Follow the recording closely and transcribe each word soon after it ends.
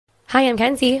Hi, I'm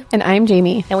Kenzie. And I'm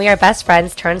Jamie. And we are best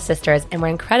friends turned sisters, and we're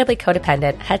incredibly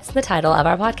codependent, hence the title of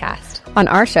our podcast. On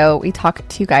our show, we talk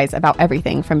to you guys about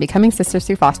everything from becoming sisters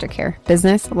through foster care,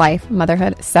 business, life,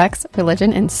 motherhood, sex,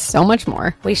 religion, and so much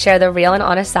more. We share the real and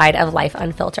honest side of life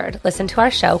unfiltered. Listen to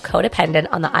our show, Codependent,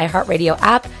 on the iHeartRadio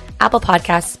app, Apple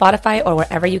Podcasts, Spotify, or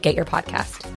wherever you get your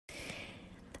podcast.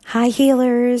 Hi,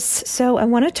 healers. So I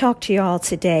want to talk to you all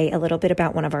today a little bit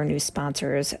about one of our new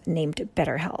sponsors named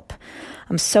BetterHelp.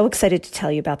 I'm so excited to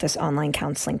tell you about this online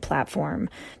counseling platform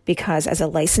because as a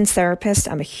licensed therapist,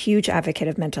 I'm a huge advocate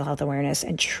of mental health awareness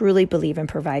and truly believe in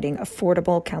providing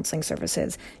affordable counseling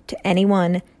services to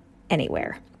anyone,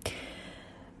 anywhere.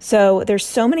 So there's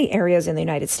so many areas in the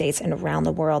United States and around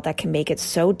the world that can make it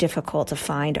so difficult to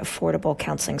find affordable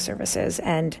counseling services.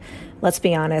 And let's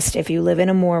be honest, if you live in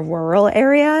a more rural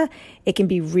area, it can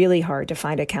be really hard to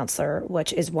find a counselor,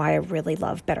 which is why I really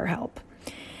love BetterHelp.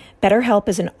 BetterHelp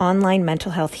is an online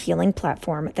mental health healing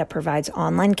platform that provides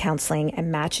online counseling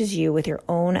and matches you with your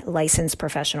own licensed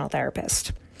professional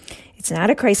therapist. It's not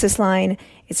a crisis line.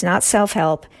 It's not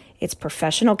self-help. It's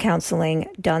professional counseling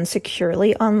done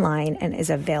securely online and is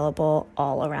available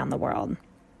all around the world.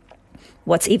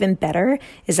 What's even better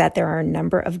is that there are a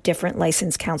number of different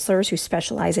licensed counselors who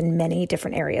specialize in many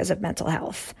different areas of mental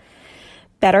health.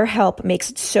 BetterHelp makes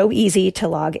it so easy to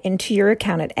log into your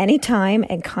account at any time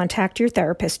and contact your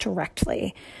therapist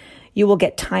directly. You will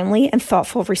get timely and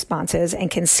thoughtful responses and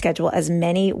can schedule as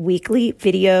many weekly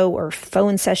video or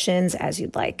phone sessions as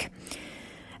you'd like.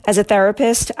 As a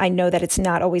therapist, I know that it's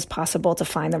not always possible to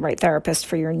find the right therapist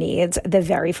for your needs the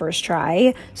very first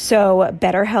try. So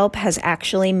BetterHelp has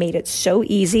actually made it so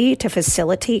easy to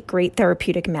facilitate great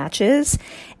therapeutic matches.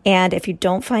 And if you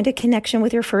don't find a connection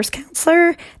with your first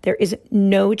counselor, there is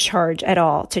no charge at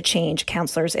all to change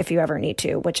counselors if you ever need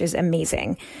to, which is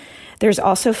amazing. There's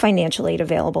also financial aid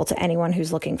available to anyone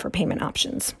who's looking for payment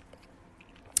options.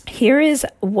 Here is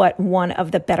what one of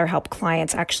the BetterHelp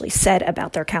clients actually said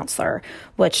about their counselor,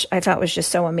 which I thought was just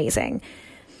so amazing.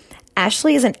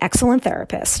 Ashley is an excellent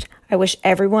therapist. I wish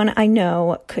everyone I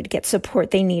know could get support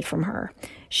they need from her.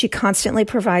 She constantly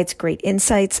provides great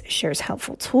insights, shares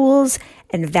helpful tools,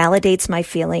 and validates my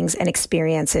feelings and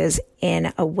experiences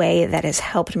in a way that has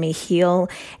helped me heal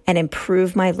and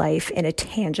improve my life in a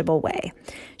tangible way.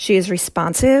 She is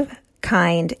responsive,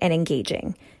 kind, and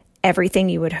engaging. Everything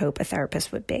you would hope a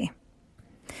therapist would be.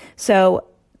 So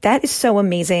that is so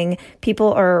amazing.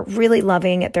 People are really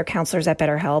loving their counselors at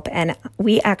BetterHelp, and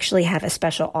we actually have a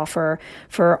special offer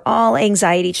for all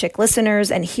Anxiety Chick listeners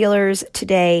and healers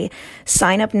today.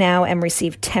 Sign up now and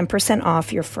receive 10%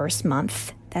 off your first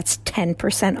month. That's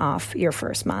 10% off your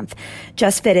first month.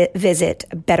 Just visit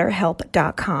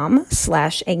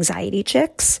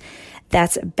betterhelp.com/anxietychicks.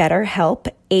 That's BetterHelp,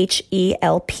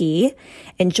 HELP,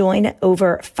 and join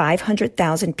over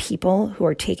 500,000 people who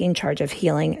are taking charge of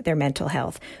healing their mental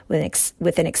health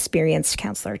with an experienced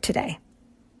counselor today.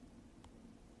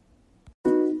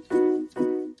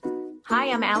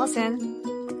 Hi, I'm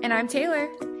Alison. And I'm Taylor.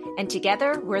 And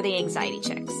together, we're the Anxiety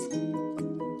Chicks.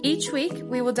 Each week,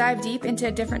 we will dive deep into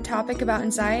a different topic about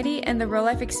anxiety and the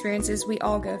real-life experiences we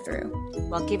all go through,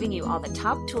 while giving you all the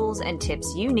top tools and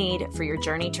tips you need for your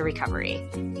journey to recovery.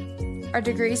 Our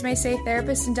degrees may say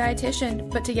therapist and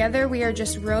dietitian, but together we are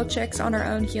just real chicks on our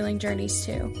own healing journeys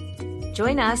too.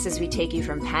 Join us as we take you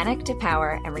from panic to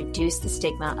power and reduce the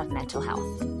stigma of mental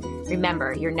health.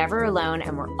 Remember, you're never alone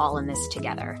and we're all in this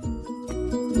together.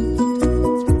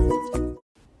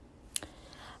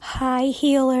 Hi,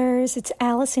 healers. It's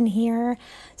Alison here.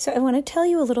 So I want to tell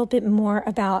you a little bit more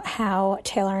about how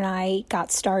Taylor and I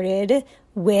got started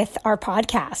with our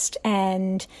podcast.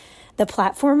 And the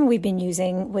platform we've been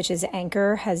using, which is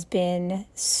Anchor, has been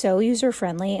so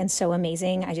user-friendly and so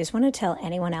amazing. I just want to tell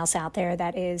anyone else out there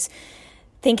that is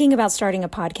thinking about starting a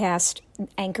podcast,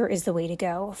 Anchor is the way to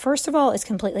go. First of all, it's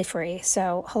completely free.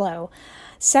 So hello.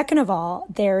 Second of all,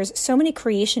 there's so many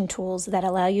creation tools that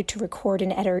allow you to record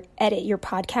and edit your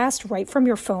podcast right from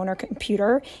your phone or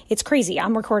computer. It's crazy.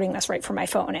 I'm recording this right from my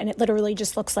phone, and it literally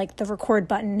just looks like the record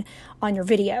button on your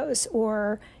videos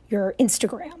or your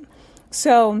Instagram.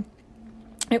 So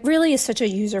it really is such a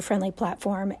user-friendly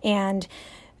platform, and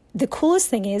the coolest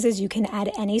thing is you can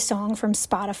add any song from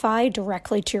Spotify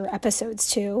directly to your episodes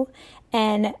too.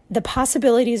 And the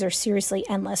possibilities are seriously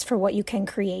endless for what you can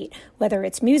create, whether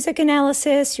it's music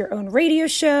analysis, your own radio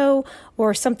show,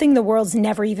 or something the world's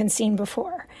never even seen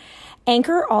before.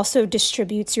 Anchor also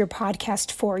distributes your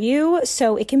podcast for you,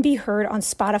 so it can be heard on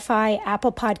Spotify,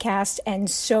 Apple Podcasts, and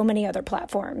so many other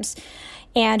platforms.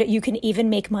 And you can even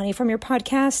make money from your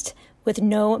podcast with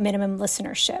no minimum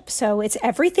listenership. So it's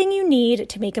everything you need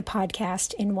to make a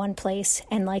podcast in one place.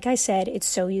 And like I said, it's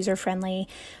so user-friendly.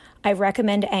 I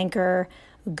recommend Anchor.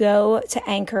 Go to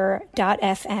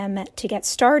anchor.fm to get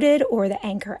started, or the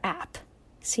Anchor app.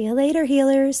 See you later,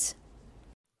 healers.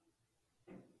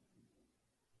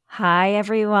 Hi,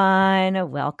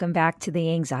 everyone. Welcome back to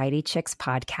the Anxiety Chicks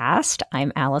podcast.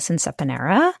 I'm Alison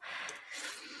Sepanera.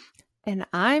 And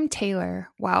I'm Taylor.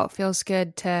 Wow, it feels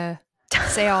good to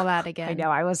say all that again. I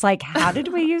know. I was like, how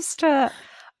did we used to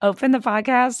open the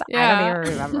podcast? Yeah. I don't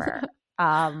even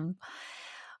remember.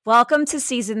 Welcome to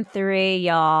season 3,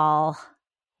 y'all.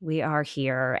 We are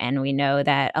here, and we know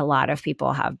that a lot of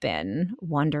people have been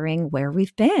wondering where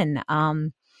we've been.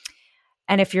 And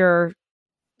if you're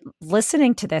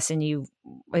listening to this and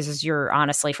this is your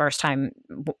honestly first time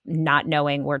not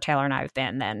knowing where Taylor and I have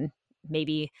been, then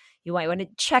maybe you might want to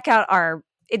check out our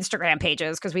Instagram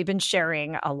pages, because we've been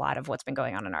sharing a lot of what's been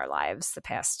going on in our lives the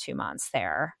past 2 months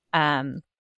there. I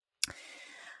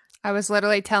was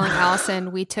literally telling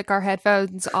Alison we took our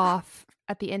headphones off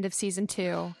at the end of season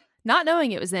 2, not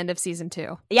knowing it was the end of season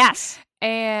 2. Yes.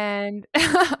 And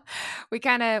we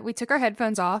took our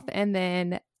headphones off, and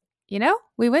then,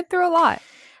 we went through a lot.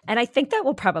 And I think that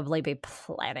we'll probably be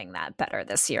planning that better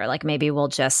this year. Like maybe we'll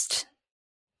just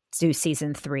do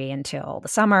season 3 until the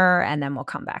summer, and then we'll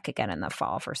come back again in the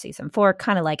fall for season 4,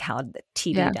 kind of like how the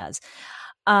TV does.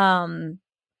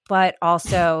 But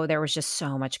also there was just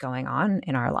so much going on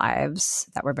in our lives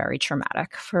that were very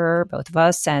traumatic for both of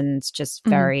us, and just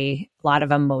a lot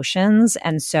of emotions.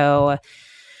 And so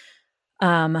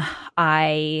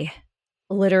I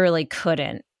literally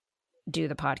couldn't do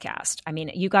the podcast. I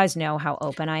mean, you guys know how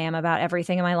open I am about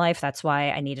everything in my life. That's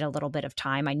why I needed a little bit of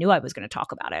time. I knew I was going to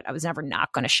talk about it. I was never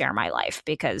not going to share my life,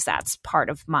 because that's part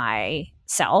of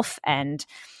myself, and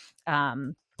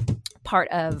part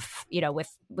of,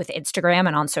 with Instagram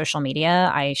and on social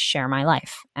media, I share my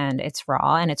life, and it's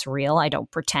raw and it's real. I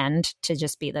don't pretend to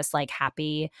just be this like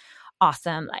happy,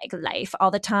 awesome like life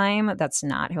all the time. That's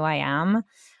not who I am.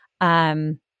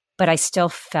 But I still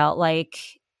felt like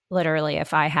literally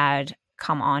if I had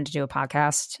come on to do a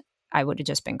podcast, I would have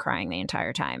just been crying the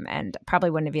entire time, and probably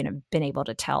wouldn't have even been able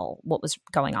to tell what was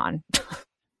going on.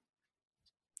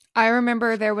 I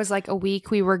remember there was like a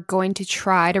week we were going to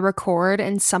try to record,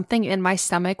 and something in my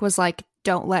stomach was like,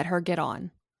 don't let her get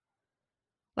on.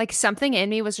 Like something in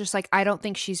me was just like, I don't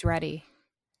think she's ready.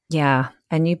 Yeah.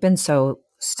 And you've been so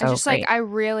I just great. like, I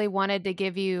really wanted to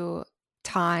give you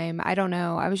time. I don't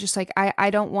know. I was just like, I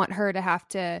don't want her to have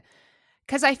to,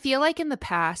 because I feel like in the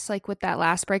past, like with that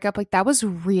last breakup, like that was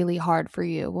really hard for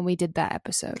you when we did that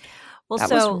episode. Well, that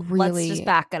so was really let's just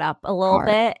back it up a little hard.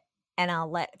 bit, and I'll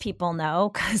let people know,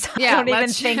 because I don't even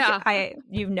think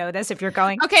you know this if you're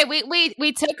going. Okay,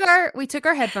 we took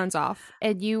our headphones off,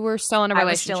 and you were still in a relationship.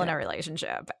 I was still in a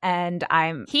relationship, and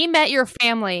he met your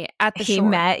family at the shore.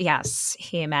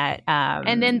 He met.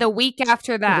 And then the week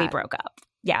after that, we broke up.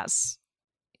 Yes.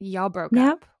 Y'all broke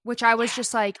up, which I was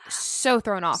just like so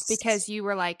thrown off, because you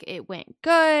were like, it went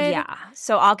good. Yeah.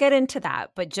 So I'll get into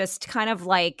that, but just kind of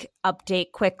like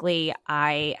update quickly.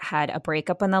 I had a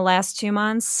breakup in the last 2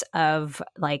 months of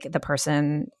like the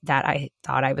person that I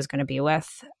thought I was going to be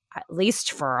with, at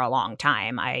least for a long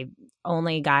time.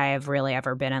 Only guy I've really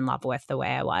ever been in love with the way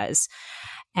I was.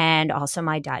 And also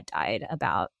my dad died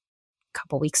about a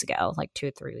couple weeks ago, like 2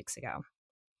 or 3 weeks ago.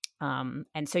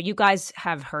 And so you guys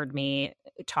have heard me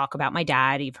talk about my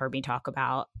dad. You've heard me talk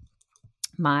about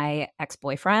my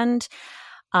ex-boyfriend.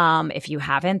 If you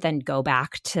haven't, then go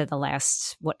back to the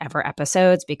last whatever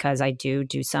episodes, because I do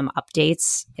some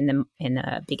updates in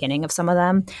the beginning of some of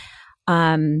them.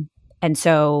 And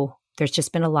so there's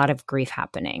just been a lot of grief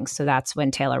happening. So that's when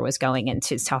Taylor was going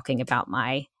into talking about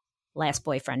my last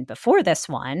boyfriend before this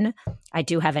one. I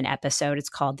do have an episode. It's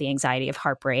called The Anxiety of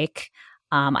Heartbreak.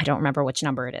 I don't remember which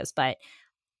number it is, but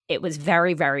it was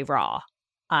very, very raw.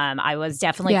 I was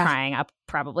definitely crying. I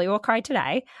probably will cry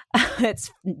today.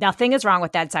 Nothing is wrong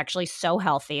with that. It's actually so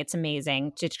healthy. It's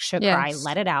amazing to cry,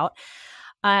 let it out.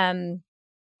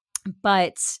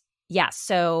 But yeah,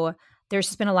 so there's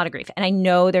just been a lot of grief, and I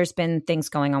know there's been things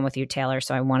going on with you, Taylor.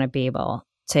 So I want to be able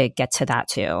to get to that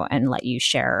too, and let you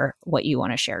share what you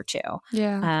want to share too.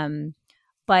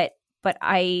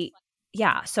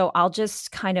 Yeah. So I'll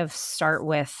just kind of start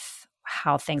with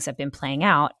how things have been playing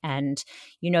out. And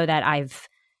you know that I've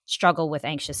struggled with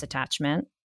anxious attachment,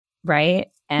 right?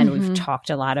 And we've talked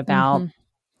a lot about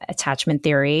attachment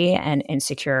theory and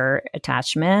insecure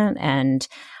attachment, and,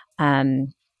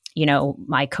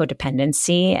 my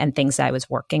codependency and things that I was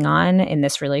working on in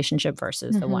this relationship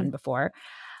versus the one before.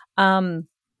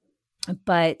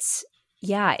 But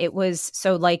Yeah, it was.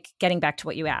 So like getting back to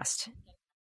what you asked,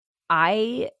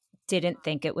 I didn't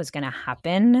think it was going to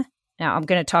happen. Now I'm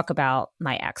going to talk about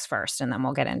my ex first, and then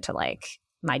we'll get into like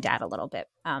my dad a little bit.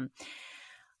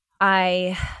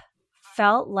 I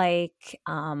felt like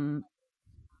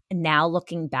now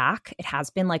looking back, it has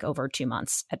been like over 2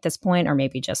 months at this point, or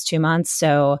maybe just 2 months.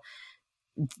 So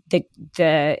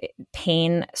the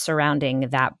pain surrounding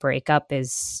that breakup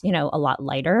is, you know, a lot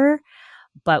lighter.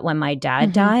 But when my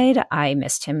dad died, I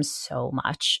missed him so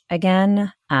much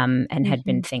again, and had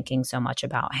been thinking so much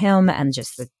about him and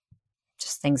just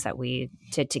things that we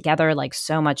did together, like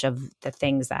so much of the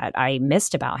things that I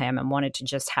missed about him, and wanted to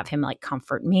just have him like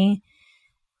comfort me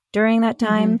during that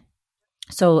time.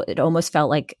 So it almost felt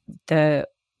like the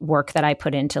work that I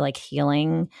put into like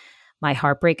healing my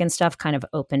heartbreak and stuff kind of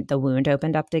opened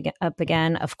up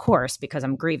again, of course, because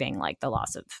I'm grieving like the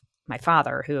loss of my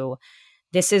father, who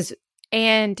this is.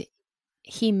 And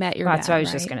he met your dad, that's what I was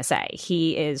right? just going to say.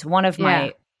 He is one of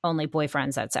my only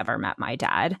boyfriends that's ever met my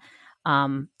dad.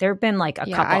 There have been like a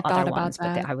couple other ones,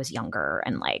 but I was younger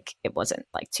and like it wasn't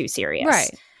like too serious.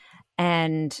 Right.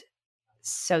 And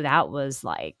so that was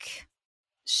like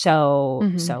so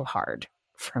hard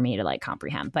for me to like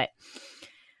comprehend. But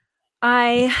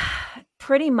I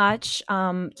pretty much,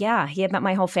 he had met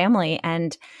my whole family.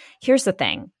 And here's the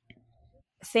thing.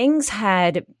 Things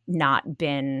had not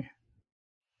been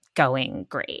going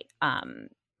great.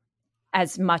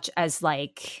 As much as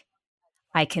like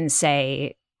I can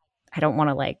say, I don't want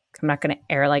to like, I'm not going to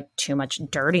air like too much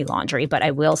dirty laundry, but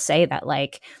I will say that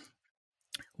like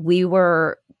we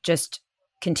were just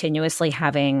continuously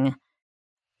having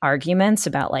arguments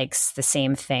about like the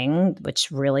same thing, which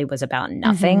really was about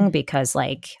nothing, because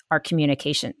like our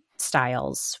communication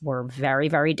styles were very,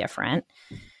 very different.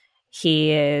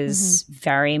 He is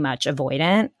very much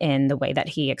avoidant in the way that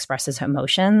he expresses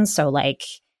emotions. So like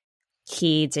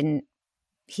he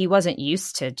wasn't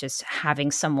used to just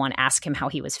having someone ask him how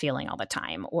he was feeling all the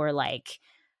time, or like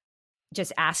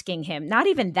just asking him, not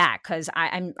even that, because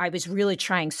I was really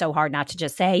trying so hard not to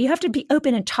just say, you have to be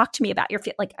open and talk to me about your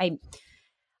feel. Like I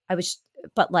was,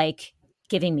 but like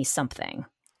giving me something,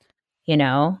 you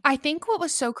know? I think what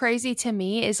was so crazy to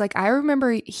me is like, I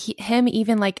remember him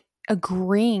even like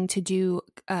agreeing to do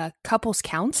couples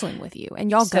counseling with you,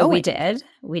 and y'all so we did,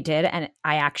 and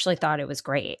I actually thought it was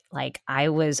great. Like he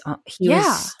was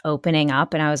opening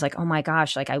up, and I was like, oh my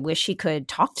gosh, like I wish he could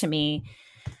talk to me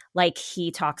like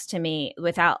he talks to me,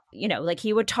 without, you know, like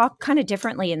he would talk kind of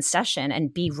differently in session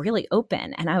and be really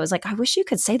open. And I was like, I wish you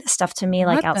could say this stuff to me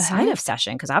like outside of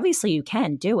session, because obviously you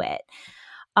can do it.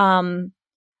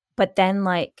 But then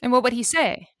like, and what would he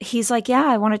say? He's like, yeah,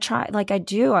 I want to try. Like I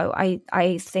do.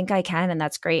 I think I can. And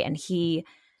that's great. And he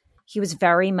was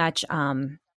very much,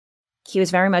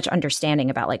 understanding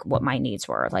about like what my needs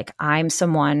were. Like I'm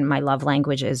someone, my love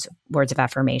language is words of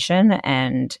affirmation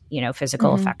and, you know,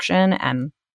 physical affection.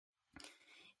 And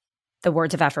the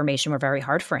words of affirmation were very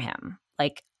hard for him.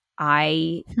 Like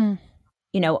you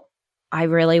know, I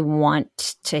really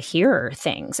want to hear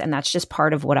things. And that's just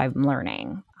part of what I'm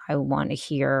learning. I want to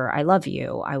hear, I love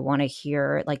you. I want to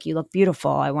hear, like, you look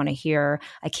beautiful. I want to hear,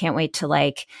 I can't wait to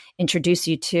like introduce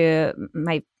you to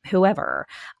my whoever.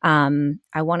 I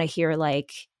want to hear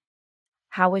like,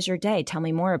 how was your day? Tell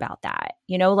me more about that.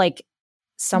 You know, like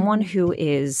someone who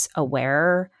is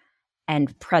aware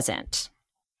and present.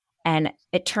 And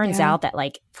it turns out that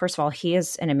like, first of all, he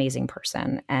is an amazing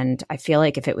person. And I feel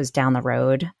like if it was down the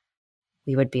road,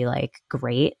 we would be like,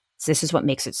 great. This is what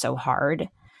makes it so hard.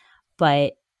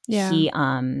 But we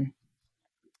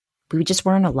just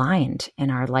weren't aligned in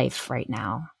our life right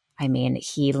now. I mean,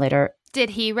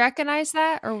 Did he recognize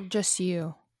that, or just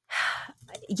you?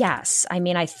 Yes. I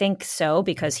mean, I think so,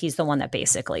 because he's the one that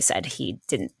basically said he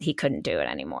couldn't do it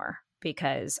anymore,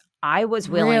 because I was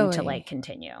willing to like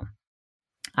continue.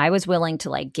 I was willing to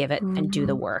like give it and do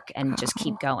the work and just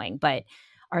keep going. But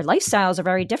our lifestyles are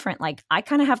very different. Like I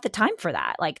kind of have the time for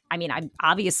that. Like, I mean, I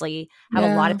obviously have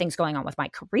a lot of things going on with my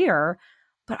career,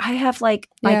 but I have like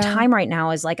my time right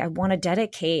now is like, I want to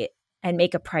dedicate and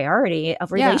make a priority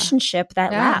of relationship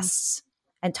that lasts,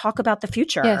 and talk about the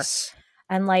future. Yes.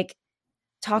 And like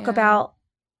talk about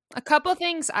a couple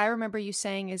things I remember you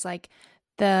saying is like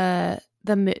the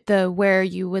where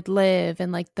you would live,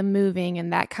 and like the moving,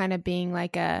 and that kind of being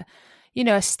like a, you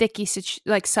know, a sticky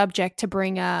like subject to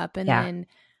bring up. And then,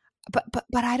 but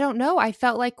I don't know. I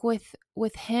felt like with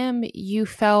him, you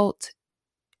felt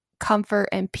comfort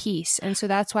and peace. And so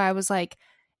that's why I was like,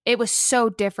 it was so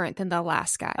different than the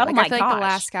last guy. Oh like my I feel gosh. like the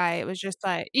last guy, it was just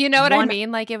like, you know what I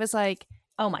mean? Like it was like,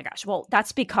 oh my gosh. Well,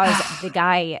 that's because the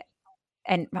guy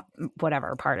and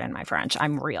whatever, pardon my French,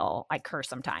 I'm real. I curse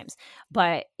sometimes.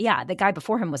 But yeah, the guy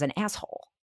before him was an asshole.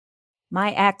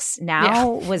 My ex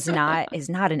now is not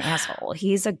an asshole.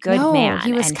 He's a good man,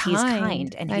 he was and kind. he's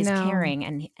kind, and he's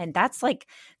caring, and that's like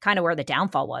kind of where the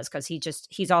downfall was, because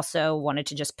he's also wanted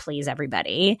to just please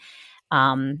everybody.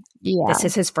 This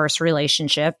is his first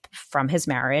relationship from his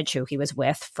marriage, who he was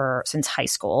with since high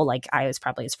school. Like I was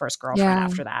probably his first girlfriend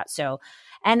after that. So,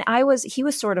 and he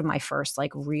was sort of my first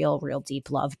like real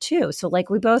deep love too. So like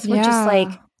we both were just like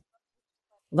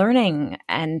learning,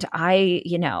 and it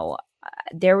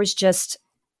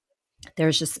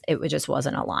just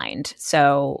wasn't aligned.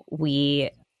 So he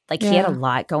had a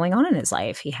lot going on in his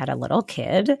life. He had a little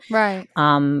kid. Right.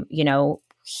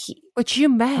 Which you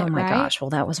met, oh my right? gosh.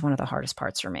 Well, that was one of the hardest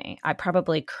parts for me. I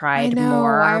probably cried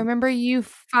more. I remember you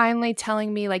finally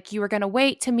telling me like you were going to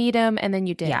wait to meet him, and then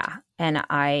you did. Yeah. And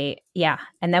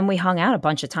and then we hung out a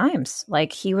bunch of times.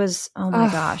 Like he was, oh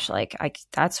my gosh. Like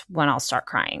that's when I'll start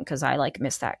crying, because I like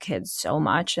miss that kid so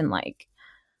much. And like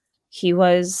he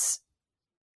was.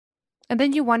 And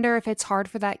then you wonder if it's hard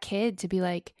for that kid to be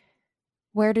like,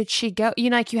 where did she go?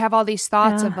 Like you have all these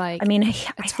thoughts of like, I mean, I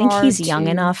think he's young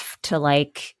enough to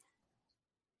like,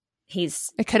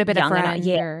 it could have been a friend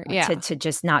to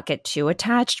just not get too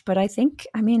attached. But I think,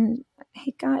 I mean,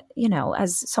 he got,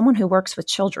 as someone who works with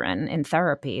children in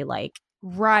therapy, like,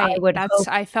 right.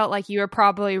 I felt like you were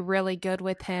probably really good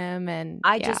with him. And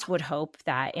I just would hope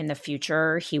that in the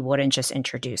future, he wouldn't just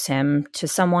introduce him to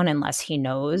someone unless he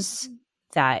knows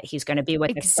that he's going to be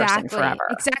with this person forever.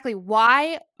 Exactly.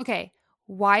 Why? Okay.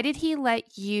 Why did he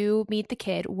let you meet the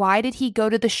kid? Why did he go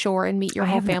to the shore and meet your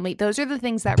whole family? Those are the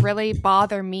things that really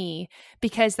bother me,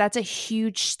 because that's a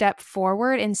huge step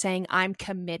forward in saying I'm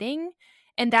committing.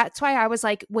 And that's why I was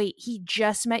like, wait, he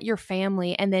just met your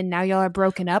family and then now y'all are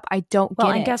broken up? I don't get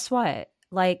it. And guess what?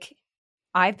 Like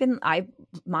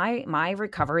my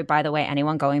recovery, by the way,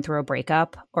 anyone going through a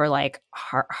breakup or like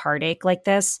heartache like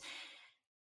this,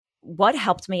 what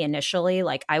helped me initially,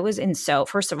 like I was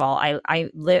first of all,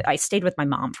 I stayed with my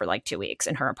mom for like 2 weeks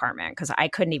in her apartment, because I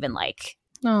couldn't even like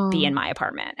be in my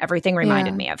apartment. Everything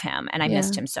reminded me of him, and I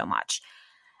missed him so much.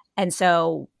 And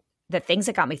so the things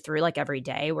that got me through like every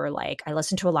day were like, I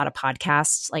listened to a lot of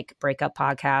podcasts, like breakup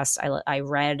podcasts. I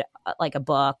read like a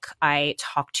book. I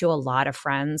talked to a lot of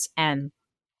friends, and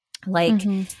like,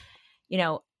 Can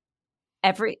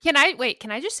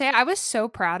I just say, I was so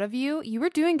proud of you. You were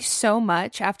doing so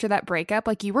much after that breakup.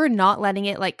 Like you were not letting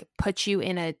it like put you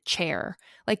in a chair.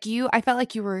 Like I felt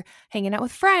like you were hanging out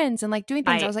with friends and like doing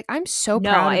things. I was like, I'm so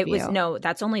proud of you.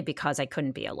 That's only because I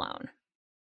couldn't be alone.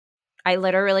 I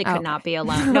literally could not be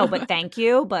alone. No, but thank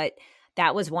you. But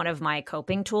that was one of my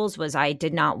coping tools, was I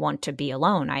did not want to be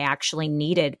alone. I actually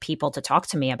needed people to talk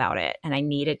to me about it, and I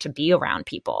needed to be around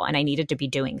people, and I needed to be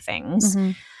doing things.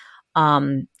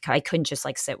 I couldn't just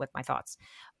like sit with my thoughts.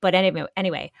 But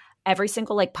anyway, every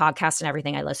single like podcast and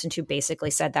everything I listened to basically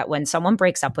said that when someone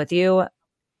breaks up with you,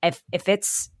 if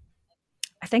it's,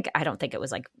 I don't think it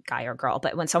was like guy or girl,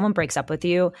 but when someone breaks up with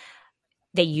you,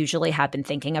 they usually have been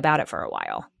thinking about it for a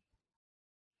while.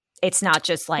 It's not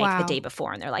just like the day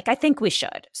before and they're like, I think we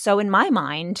should. So in my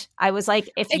mind, I was like,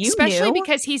 if you knew. Especially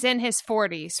because he's in his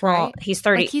 40s, right? Well, he's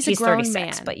 30. Like he's 36,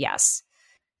 man. but yes.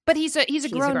 But he's a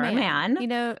grown man.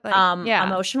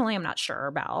 Emotionally, I'm not sure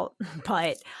about,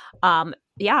 but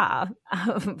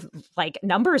like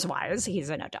numbers wise, he's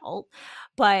an adult.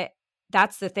 But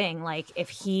that's the thing. Like if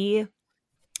he,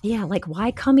 like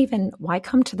why come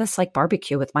to this like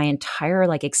barbecue with my entire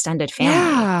like extended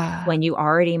family when you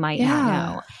already might not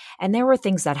know? And there were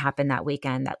things that happened that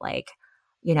weekend that like,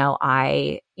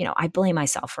 I blame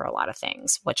myself for a lot of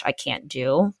things, which I can't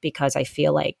do, because I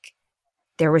feel like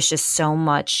there was just so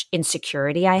much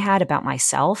insecurity I had about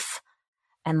myself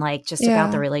and like just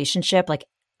about the relationship. Like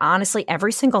honestly,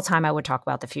 every single time I would talk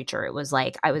about the future, it was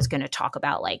like I was going to talk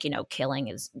about like, killing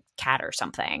his cat or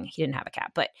something. He didn't have a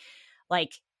cat, but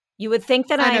like you would think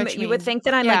that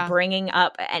I'm like bringing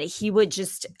up, and he would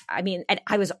just, and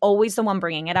I was always the one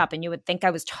bringing it up, and you would think I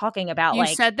was talking about you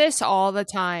said this all the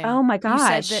time. Oh my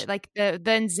gosh. You said that like the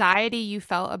anxiety you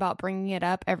felt about bringing it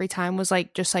up every time was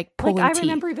like just like pulling teeth. I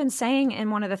remember even saying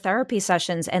in one of the therapy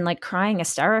sessions and like crying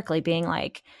hysterically, being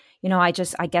like, I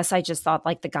guess I just thought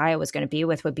like the guy I was going to be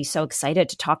with would be so excited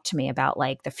to talk to me about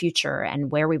like the future and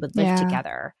where we would live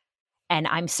together. And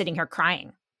I'm sitting here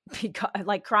crying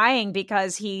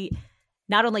because he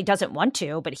not only doesn't want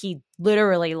to, but he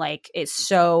literally like is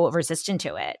so resistant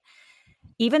to it.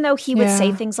 Even though he would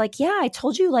say things like, I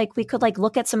told you like we could like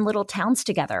look at some little towns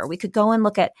together. We could go and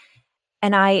look at,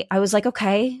 and I was like,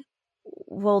 okay,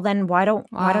 well then why don't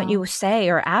you say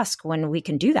or ask when we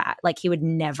can do that? Like he would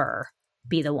never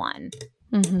be the one.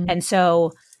 Mm-hmm. And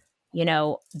so, you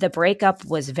know, the breakup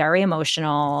was very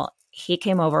emotional. He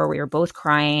came over. We were both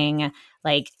crying.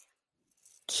 Like,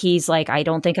 he's like, I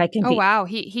don't think I can Oh, be. wow.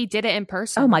 He did it in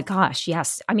person. Oh my gosh.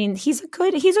 Yes. I mean, he's a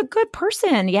good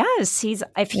person. Yes.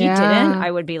 If he Yeah. didn't, I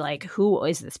would be like, who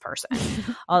is this person?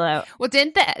 Although, Well,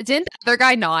 didn't the other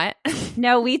guy not?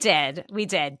 no, we did.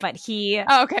 But he,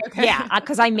 Oh, okay. yeah,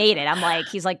 because I made it. I'm like,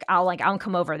 he's like, I'll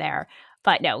come over there.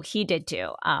 But no, he did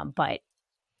too. But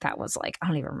that was like, I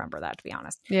don't even remember that, to be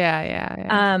honest.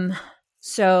 Yeah.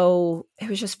 So it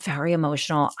was just very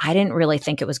emotional. I didn't really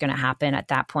think it was going to happen at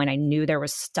that point. I knew there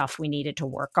was stuff we needed to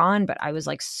work on, but I was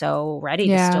like so ready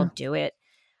to still do it.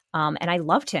 And I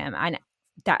loved him. And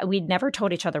that we'd never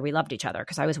told each other we loved each other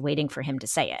because I was waiting for him to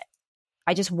say it.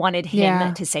 I just wanted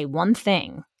him to say one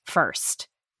thing first.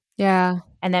 Yeah.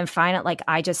 And then finally, like,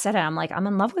 I just said it. I'm like, I'm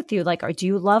in love with you. Like, or do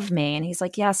you love me? And he's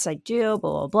like, yes, I do,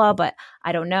 blah, blah, blah. But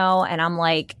I don't know. And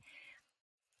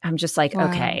I'm just like, wow.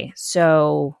 Okay.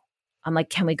 So I'm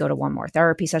like, can we go to one more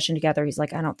therapy session together? He's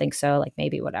like, I don't think so. Like,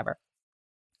 maybe whatever.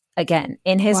 Again,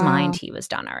 in his mind, he was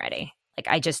done already. Like,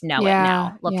 I just know it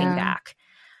now, looking back.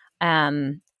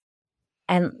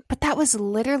 But that was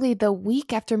literally the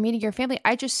week after meeting your family.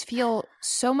 I just feel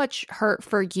so much hurt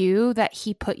for you that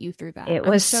he put you through that. It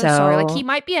was so sorry. Like, he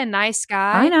might be a nice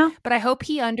guy. I know. But I hope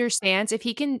he understands. If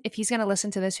he's going to listen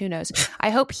to this, who knows?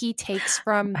 I hope he takes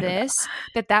from this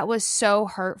that was so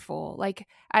hurtful. Like,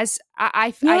 as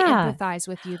I empathize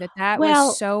with you that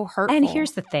was so hurtful. And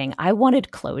here's the thing. I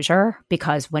wanted closure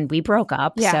because when we broke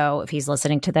up, so if he's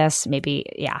listening to this, maybe,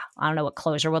 I don't know what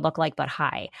closure would look like, but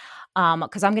hi.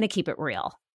 Because I'm going to keep it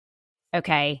real.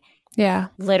 Okay. Yeah.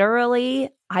 Literally,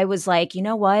 I was like, you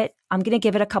know what? I'm going to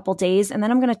give it a couple days and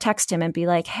then I'm going to text him and be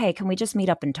like, hey, can we just meet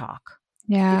up and talk?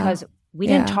 Yeah. Because we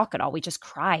didn't talk at all. We just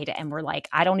cried and we're like,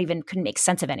 couldn't make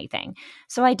sense of anything.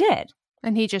 So I did.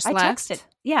 And he just left? Texted.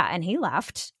 Yeah. And he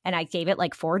left and I gave it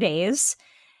like 4 days.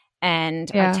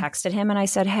 And I texted him and I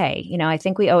said, hey, you know, I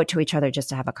think we owe it to each other just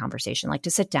to have a conversation, like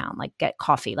to sit down, like get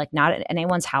coffee, like not at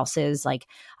anyone's houses. Like,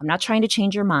 I'm not trying to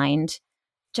change your mind,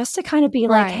 just to kind of be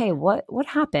like, hey, what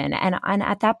happened? And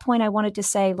at that point I wanted to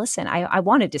say, listen, I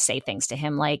wanted to say things to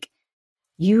him. Like,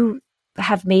 you've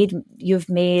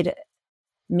made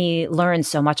me learn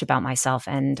so much about myself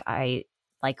and I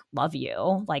like love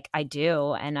you. Like I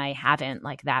do. And I haven't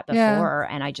like that before.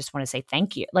 And I just want to say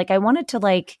thank you. Like, I wanted to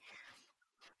like,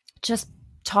 just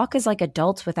talk as like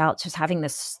adults without just having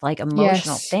this like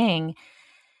emotional thing.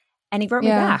 And he wrote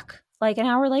me back like an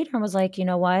hour later and was like, you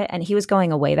know what? And he was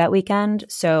going away that weekend.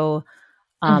 So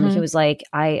he was like,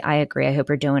 I agree. I hope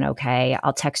you're doing okay.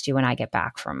 I'll text you when I get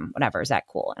back from whatever. Is that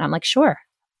cool? And I'm like, sure.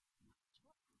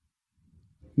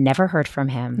 Never heard from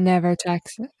him. Never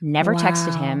texted. Never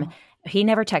texted him. He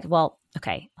never texted. Well,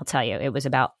 okay. I'll tell you, it was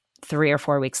about 3 or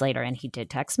 4 weeks later and he did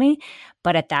text me.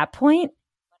 But at that point,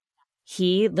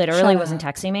 he literally wasn't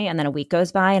texting me. And then a week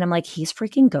goes by and I'm like, he's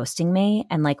freaking ghosting me.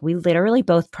 And like, we literally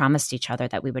both promised each other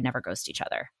that we would never ghost each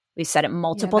other. We said it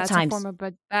multiple times.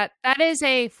 That is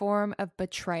a form of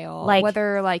betrayal. Like,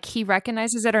 whether like he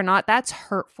recognizes it or not, that's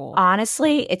hurtful.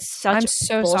 Honestly, it's such I'm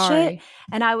so bullshit. sorry.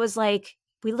 And I was like,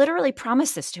 we literally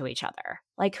promised this to each other.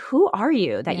 Like, who are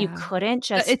you that you couldn't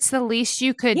just... It's the least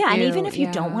you could do. And even if you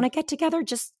don't want to get together,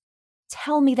 just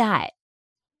tell me that.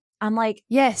 I'm like,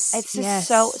 yes, it's just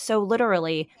so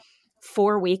literally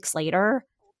 4 weeks later,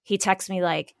 he texts me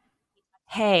like,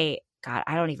 hey, God,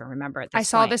 I don't even remember at this I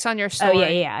saw point. this on your story. Oh,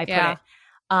 yeah. I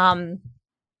put it.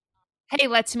 Hey,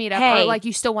 let's meet up. Or like,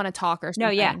 you still want to talk or something. No,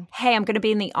 yeah. Hey, I'm going to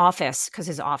be in the office because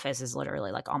his office is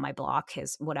literally like on my block,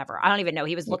 his whatever. I don't even know.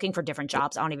 He was looking for different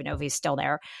jobs. I don't even know if he's still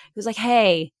there. He was like,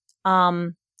 hey,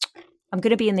 I'm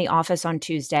going to be in the office on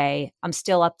Tuesday. I'm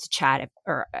still up to chat.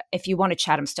 If you want to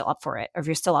chat, I'm still up for it. Or if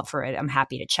you're still up for it, I'm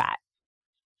happy to chat.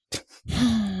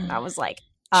 I was like,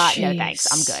 no, thanks.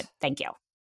 I'm good. Thank you.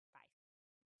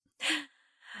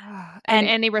 And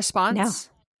any response? No.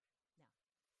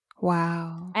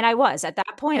 Wow. And I was at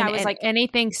that point, I was like,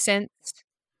 anything since?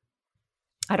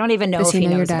 I don't even know if he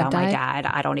knows about died? my dad.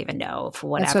 I don't even know for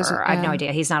whatever. I have no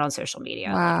idea. He's not on social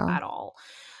media like, at all.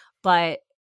 But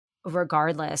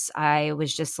regardless, I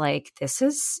was just like, this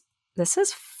is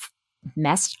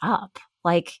messed up.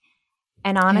 Like,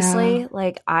 and honestly,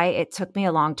 like it took me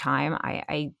a long time.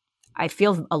 I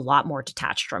feel a lot more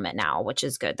detached from it now, which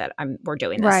is good that we're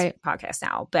doing this podcast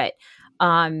now. But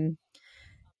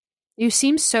you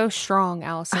seem so strong,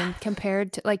 Alison,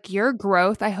 compared to like your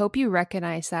growth. I hope you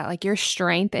recognize that, like your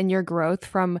strength and your growth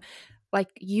from like,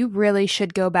 you really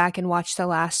should go back and watch the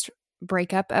last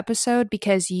breakup episode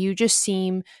because you just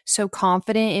seem so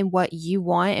confident in what you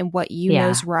want and what you know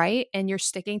is right, and you're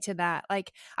sticking to that.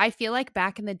 Like, I feel like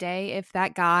back in the day, if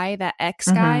that guy, that ex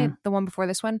guy, the one before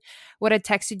this one, would have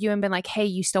texted you and been like, hey,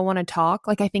 you still want to talk?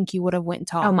 Like, I think you would have went and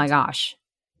talked. Oh my gosh.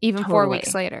 Even 4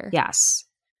 weeks later. Yes.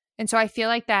 And so I feel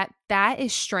like that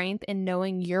is strength in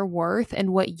knowing your worth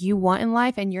and what you want in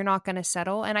life, and you're not going to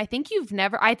settle. And I think you've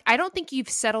never, I don't think you've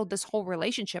settled this whole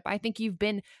relationship. I think you've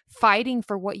been fighting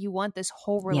for what you want this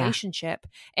whole relationship.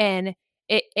 And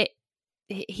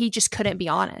he just couldn't be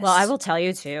honest. Well, I will tell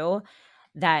you too,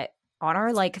 that on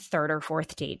our like third or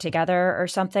fourth date together or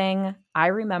something, I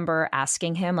remember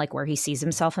asking him like where he sees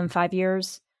himself in 5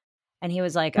 years. And he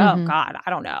was like, oh God, I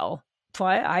don't know.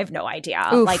 What? I have no idea.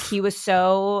 Oof. Like he was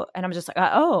so, and I'm just like,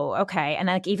 oh, okay. And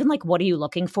like, even like, what are you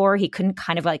looking for? He couldn't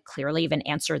kind of like clearly even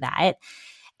answer that.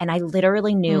 And I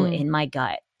literally knew in my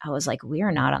gut, I was like, we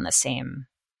are not on the same,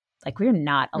 like we're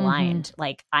not aligned.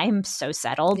 Like I'm so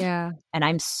settled and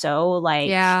I'm so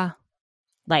like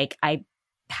I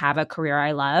have a career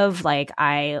I love. Like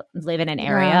I live in an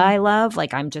area I love.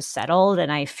 Like I'm just settled and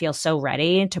I feel so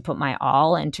ready to put my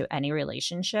all into any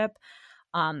relationship.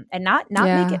 And not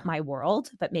make it my world,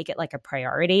 but make it like a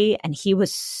priority. And he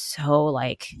was so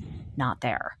like not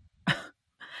there.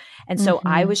 And so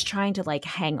I was trying to like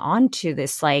hang on to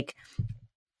this, like,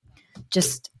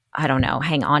 just, I don't know,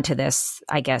 hang on to this,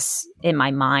 I guess, in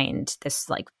my mind, this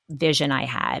like vision I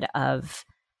had of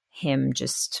him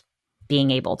just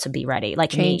being able to be ready,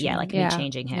 like changing, me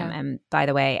changing him. And by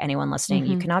the way, anyone listening,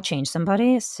 you cannot change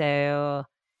somebody. So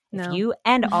if you,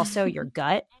 and also your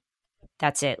gut,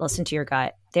 that's it. Listen to your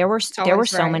gut. There were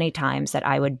so many times that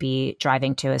I would be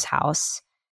driving to his house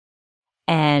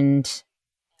and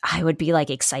I would be like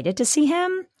excited to see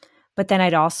him. But then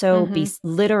I'd also be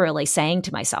literally saying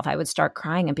to myself, I would start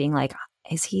crying and being like,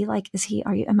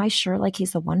 am I sure like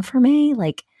he's the one for me?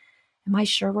 Like, am I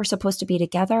sure we're supposed to be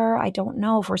together? I don't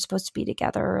know if we're supposed to be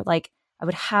together. Like I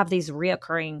would have these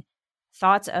reoccurring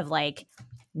thoughts of like,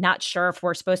 not sure if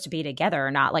we're supposed to be together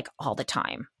or not, like all the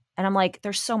time. And I'm like,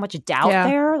 there's so much doubt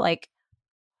there. Like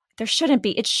it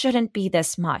shouldn't be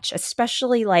this much,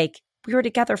 especially like we were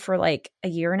together for like a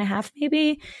year and a half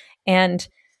maybe. And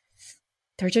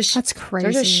that's crazy.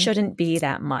 There just shouldn't be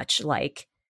that much like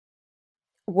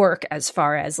work as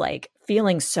far as like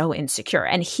feeling so insecure.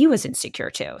 And he was insecure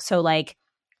too. So like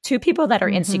two people that are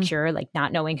insecure, like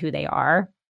not knowing who they are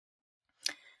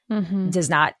does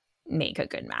not make a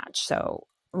good match. So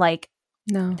like,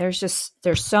 no, there's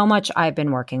so much I've been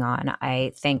working on.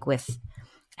 I think with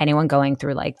anyone going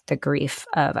through like the grief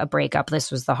of a breakup,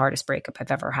 this was the hardest breakup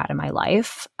I've ever had in my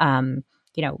life. You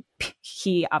know,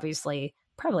 he obviously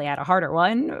probably had a harder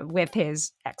one with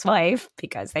his ex-wife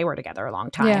because they were together a long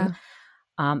time.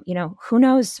 You know, who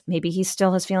knows? Maybe he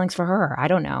still has feelings for her. I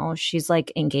don't know. She's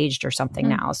like engaged or something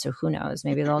now. So who knows?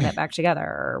 Maybe they'll get back together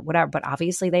or whatever. But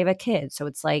obviously they have a kid. So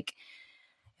it's like,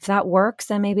 if that works,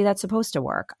 then maybe that's supposed to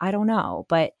work. I don't know.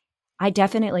 But I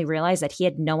definitely realized that he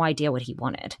had no idea what he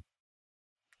wanted.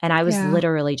 And I was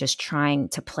literally just trying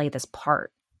to play this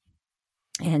part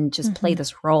and just play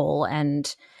this role.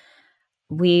 And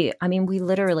we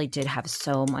literally did have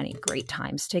so many great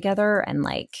times together. And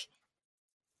like,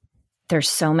 there's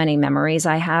so many memories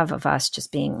I have of us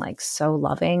just being like so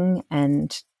loving.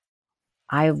 And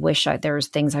I wish there's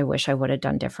things I wish I would have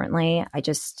done differently.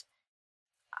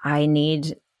 I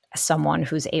need someone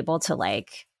who's able to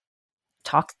like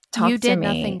talk to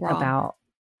me about.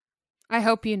 I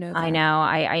hope you know that. I know.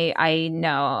 I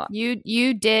know.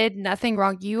 You did nothing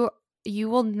wrong. You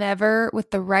will never,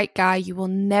 with the right guy, you will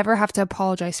never have to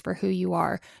apologize for who you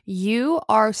are. You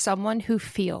are someone who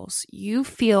feels. You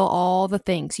feel all the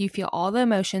things. You feel all the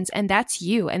emotions, and that's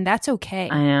you, and that's okay.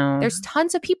 I know. There's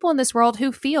tons of people in this world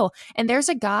who feel, and there's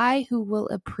a guy who will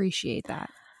appreciate that.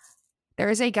 There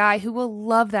is a guy who will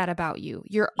love that about you.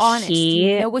 You're honest.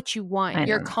 You know what you want.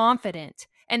 You're confident.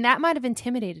 And that might have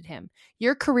intimidated him.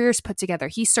 Your career's put together.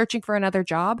 He's searching for another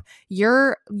job.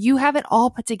 You have it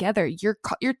all put together.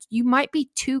 You might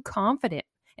be too confident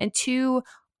and too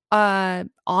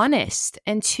honest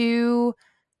and too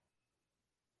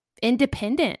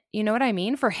independent. You know what I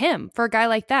mean? For him, for a guy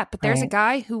like that. But there's a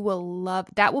guy who will love,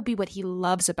 that will be what he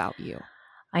loves about you.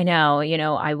 I know,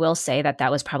 I will say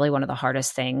that was probably one of the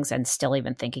hardest things, and still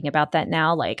even thinking about that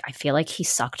now, like, I feel like he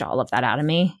sucked all of that out of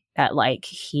me, that like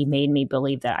he made me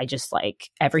believe that I just like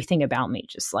everything about me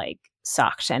just like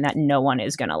sucked, and that no one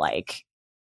is going to like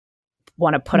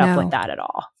want to put up with that at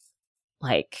all.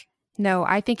 Like, no,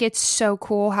 I think it's so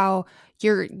cool how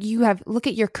look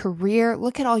at your career,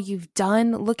 look at all you've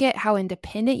done, look at how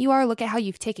independent you are, look at how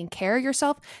you've taken care of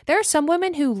yourself. There are some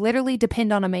women who literally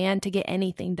depend on a man to get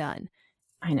anything done.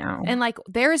 I know. And like,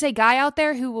 there is a guy out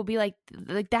there who will be like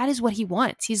that is what he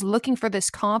wants. He's looking for this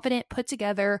confident, put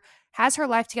together, has her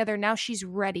life together. Now she's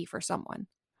ready for someone.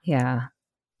 Yeah.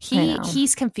 I know.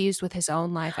 He's confused with his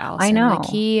own life, Alison. I know.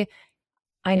 Like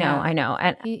I know.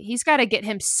 And he's got to get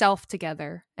himself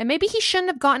together. And maybe he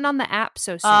shouldn't have gotten on the app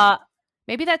so soon.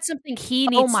 Maybe that's something he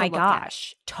needs to look at. Oh my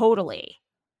gosh. Totally.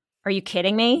 Are you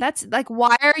kidding me? That's like,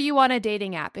 why are you on a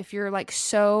dating app if you're like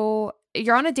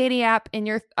you're on a dating app in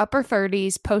your upper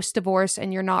 30s, post-divorce,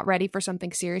 and you're not ready for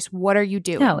something serious? What are you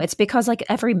doing? No, it's because like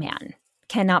every man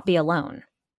cannot be alone.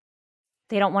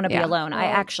 They don't want to be alone. Well, I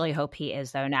actually hope he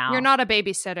is, though, now. You're not a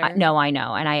babysitter. No, I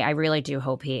know. And I really do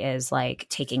hope he is like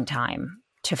taking time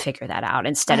to figure that out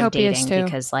instead of dating,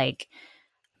 because like, I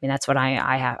mean, that's what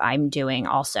I'm doing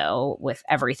also with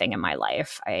everything in my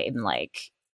life. I'm like,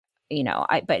 you know,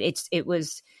 but it's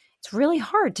really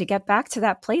hard to get back to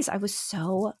that place. I was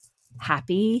so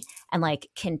happy and like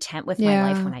content with my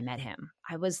life when I met him.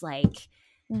 I was like,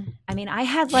 I mean, I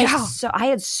had like, I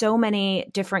had so many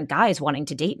different guys wanting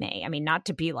to date me. I mean, not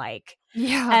to be like,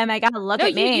 oh my God, look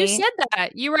at me. You said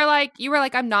that. You were like,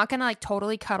 I'm not going to like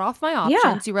totally cut off my options.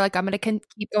 Yeah. You were like, I'm going to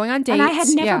keep going on dates. And I had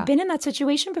never been in that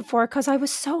situation before because I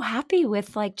was so happy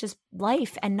with like just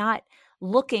life and not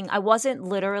looking. I wasn't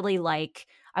literally like,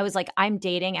 I was like, I'm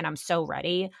dating and I'm so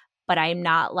ready, but I'm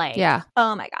not like,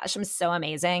 oh my gosh, I'm so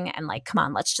amazing. And like, come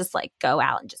on, let's just like go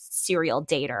out and just serial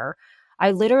date her.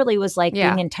 I literally was like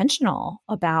being intentional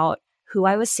about who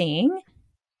I was seeing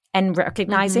and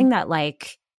recognizing that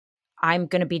like I'm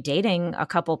going to be dating a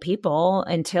couple people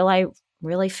until I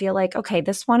really feel like, okay,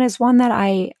 this one is one that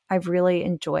I really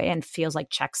enjoy and feels like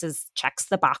checks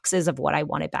the boxes of what I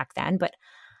wanted back then. But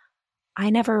I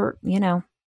never, you know,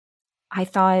 I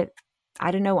thought,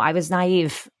 I don't know, I was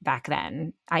naive back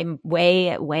then. I'm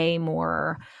way, way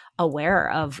more aware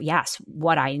of,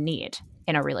 what I need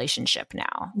in a relationship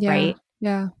now, right?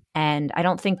 Yeah. And I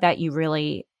don't think that you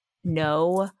really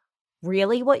know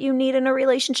really what you need in a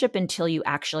relationship until you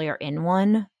actually are in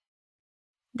one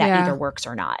that either works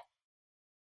or not.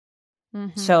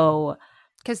 Mm-hmm. So,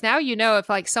 because now you know if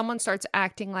like someone starts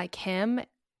acting like him,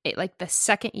 like the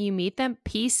second you meet them,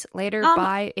 peace, later,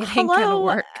 bye, it ain't gonna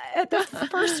work. At the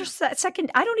first or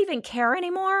second, I don't even care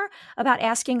anymore about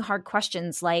asking hard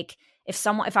questions. Like if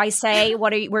I say, where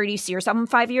do you see yourself in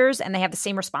 5 years, and they have the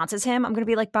same response as him, I'm gonna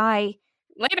be like, bye.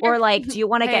 Later. Or like, do you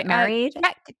want to get married?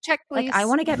 Check, please. Like, I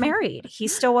want to get married. He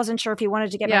still wasn't sure if he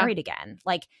wanted to get married again.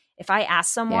 Like, if I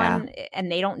ask someone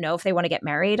and they don't know if they want to get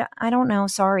married, I don't know.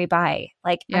 Sorry, bye.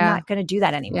 Like, I'm not going to do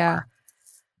that anymore. Yeah.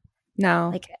 No.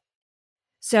 Like,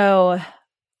 so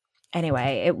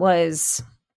anyway, it was,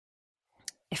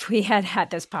 if we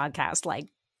had this podcast like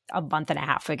a month and a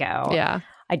half ago,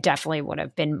 I definitely would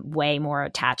have been way more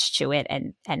attached to it.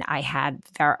 And I had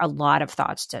a lot of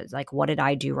thoughts to like, what did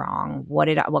I do wrong? What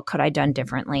could I done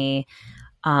differently?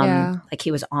 Like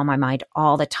he was on my mind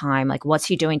all the time. Like, what's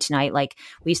he doing tonight? Like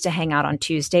we used to hang out on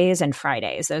Tuesdays and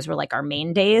Fridays. Those were like our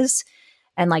main days.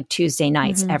 And like Tuesday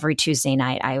nights, every Tuesday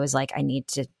night, I was like,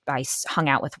 I hung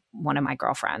out with one of my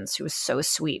girlfriends who was so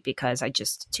sweet because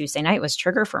Tuesday night was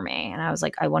trigger for me. And I was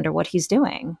like, I wonder what he's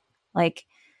doing. Like,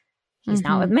 he's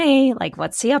not with me. Like,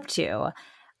 what's he up to?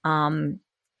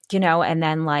 You know, and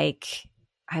then like,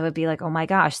 I would be like, oh my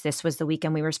gosh, this was the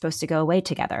weekend we were supposed to go away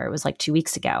together. It was like 2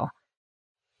 weeks ago.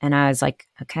 And I was like,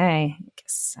 okay, I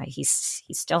guess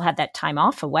he still had that time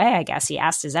off away. I guess he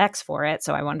asked his ex for it.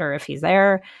 So I wonder if he's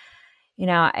there. You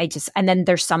know, and then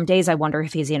there's some days I wonder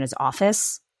if he's in his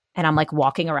office and I'm like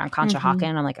walking around Conshohocken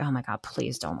and I'm like, oh my God,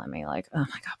 please don't let me, like, oh my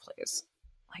God, please.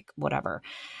 Like whatever.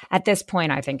 At this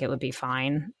point, I think it would be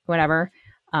fine, whatever,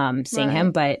 seeing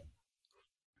him. But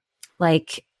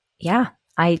like,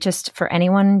 I just, for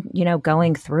anyone, you know,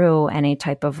 going through any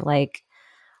type of like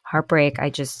heartbreak,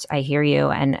 I hear you.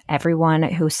 And everyone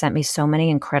who sent me so many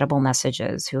incredible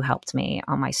messages, who helped me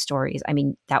on my stories. I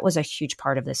mean, that was a huge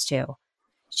part of this too.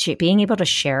 Being able to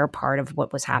share part of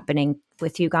what was happening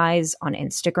with you guys on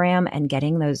Instagram and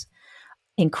getting those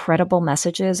incredible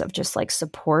messages of just like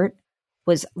support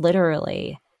was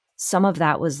literally, some of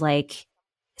that was like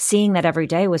seeing that every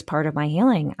day was part of my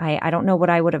healing. I don't know what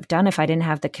I would have done if I didn't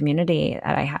have the community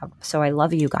that I have. So I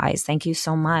love you guys. Thank you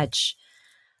so much.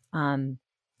 And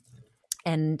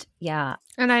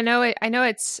I know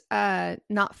it's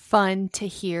not fun to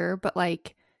hear, but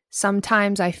like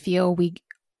sometimes I feel we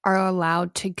are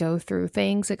allowed to go through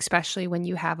things, especially when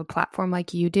you have a platform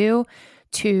like you do,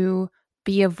 to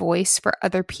be a voice for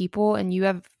other people, and you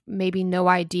have maybe no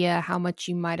idea how much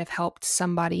you might have helped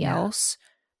somebody else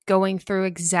going through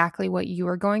exactly what you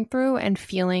were going through and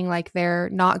feeling like they're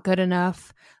not good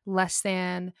enough, less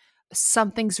than,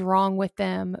 something's wrong with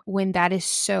them when that is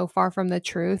so far from the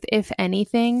truth. If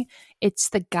anything, it's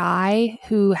the guy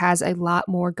who has a lot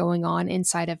more going on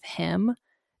inside of him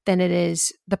than it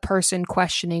is the person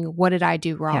questioning, what did I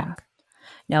do wrong? Yeah.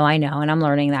 No, I know. And I'm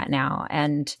learning that now.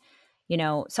 And, you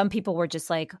know, some people were just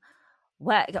like,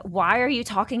 why are you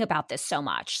talking about this so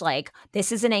much? Like,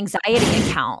 this is an anxiety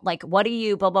account. Like, what are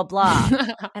you, blah, blah, blah.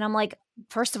 And I'm like,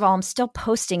 first of all, I'm still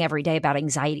posting every day about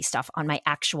anxiety stuff on my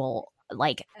actual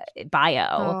like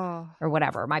bio or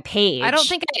whatever, my page. I don't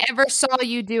think I ever saw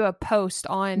you do a post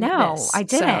on this. I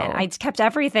didn't. I kept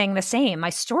everything the same. My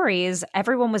stories,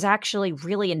 everyone was actually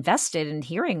really invested in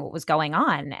hearing what was going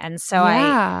on. And so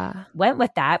I went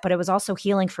with that, but it was also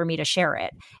healing for me to share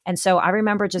it. And so I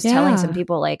remember just telling some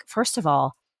people, like, first of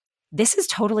all, this is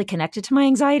totally connected to my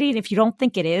anxiety. And if you don't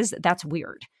think it is, that's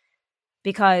weird.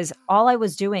 Because all I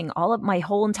was doing, all of my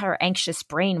whole entire anxious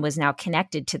brain was now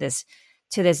connected to this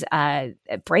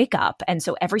breakup. And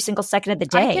so every single second of the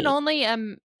day, I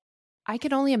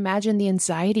could only imagine the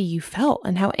anxiety you felt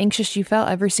and how anxious you felt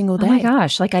every single day. Oh my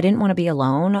gosh. Like, I didn't want to be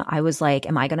alone. I was like,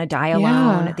 am I going to die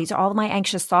alone? These are all of my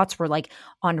anxious thoughts were like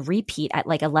on repeat at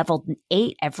like a level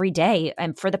 8 every day.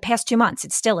 And for the past 2 months,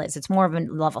 it still is. It's more of a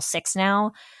level 6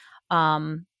 now.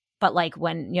 But like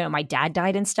when, you know, my dad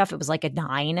died and stuff, it was like a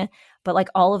 9. But like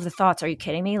all of the thoughts, are you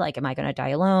kidding me? Like, am I going to die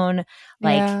alone?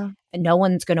 Like, no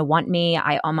one's going to want me.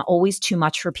 I'm always too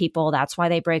much for people. That's why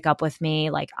they break up with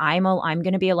me. Like, I'm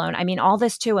going to be alone. I mean, all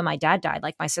this too. When my dad died,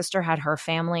 like my sister had her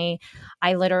family.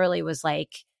 I literally was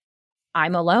like,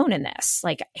 I'm alone in this.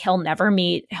 Like, he'll never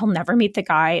meet the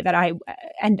guy that I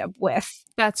end up with.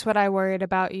 That's what I worried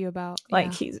about you about.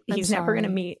 Like, he's never going to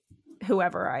meet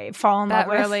whoever I fall in love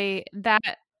with.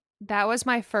 That was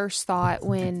my first thought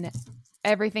when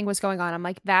everything was going on. I'm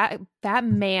like, that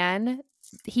man,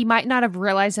 he might not have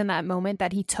realized in that moment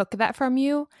that he took that from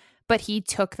you, but he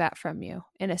took that from you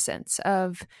in a sense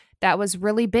of that was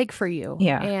really big for you.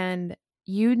 Yeah. And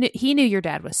he knew your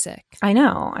dad was sick. I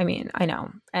know. I mean, I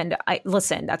know. And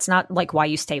listen, that's not like why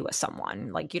you stay with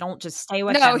someone. Like, you don't just stay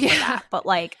with them for that. But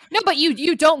like, no, but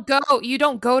you don't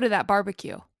go to that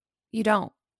barbecue. You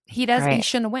don't. He does. Right. He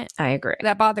shouldn't have went. I agree.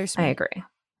 That bothers me. I agree.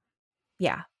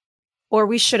 Yeah. Or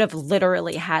we should have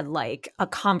literally had like a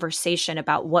conversation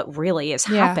about what really is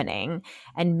happening,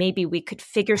 and maybe we could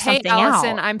figure something out. Hey,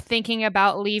 Alison, I'm thinking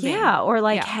about leaving. Yeah. Or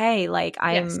like, hey, like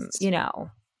I'm, you know,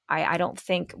 I don't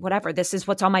think whatever, this is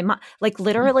what's on my mind. Like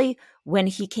literally when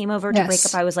he came over to break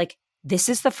up, I was like, this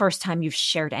is the first time you've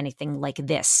shared anything like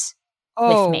this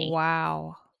with me. Oh,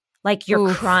 wow. Like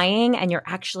you're crying and you're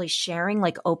actually sharing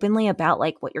like openly about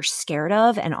like what you're scared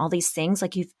of and all these things.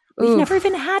 Like we've never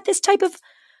even had this type of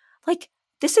like,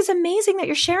 this is amazing that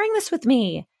you're sharing this with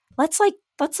me. Let's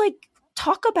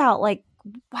talk about like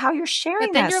how you're sharing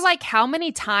but then this. You're like, how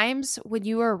many times when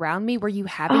you were around me were you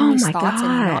having these thoughts and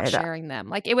not sharing them?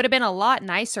 Like it would have been a lot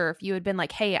nicer if you had been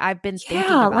like, hey, I've been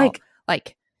thinking about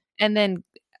like, and then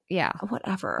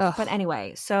whatever. Ugh. But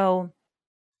anyway, so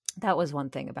that was one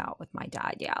thing about with my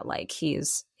dad. Yeah. Like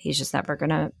he's just never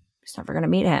gonna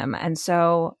meet him. And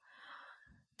so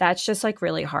that's just like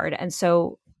really hard. And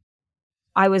so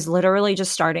I was literally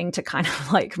just starting to kind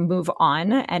of like move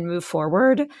on and move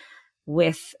forward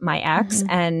with my ex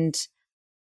and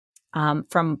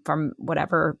from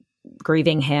whatever,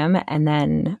 grieving him. And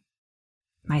then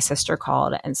my sister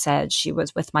called and said she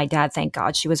was with my dad. Thank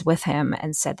God she was with him,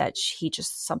 and said that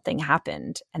something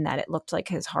happened and that it looked like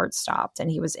his heart stopped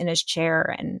and he was in his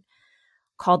chair, and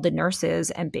called the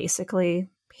nurses, and basically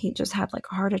he just had like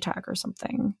a heart attack or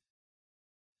something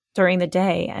during the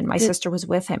day. And my sister was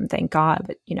with him, thank God.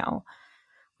 But you know,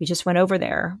 we just went over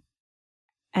there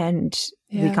and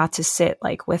we got to sit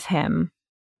like with him,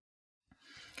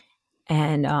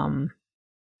 and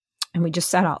we just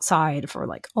sat outside for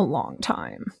like a long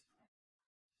time.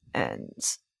 And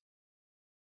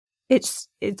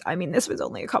I mean, this was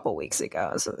only a couple weeks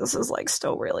ago, so this is like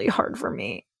still really hard for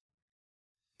me.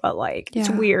 But like, it's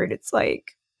weird. It's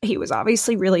like, he was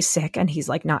obviously really sick and he's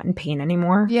like not in pain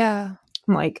anymore. Yeah.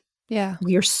 I'm like,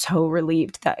 we are so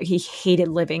relieved that he hated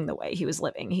living the way he was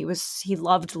living. He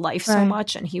loved life so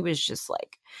much. And he was just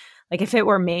like if it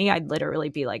were me, I'd literally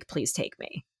be like, please take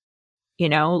me, you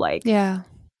know, like,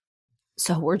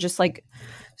 so we're just like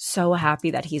so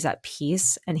happy that he's at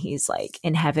peace and he's like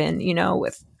in heaven, you know,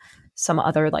 with some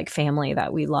other like family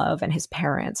that we love and his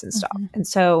parents and stuff. And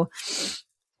so,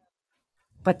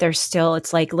 but there's still,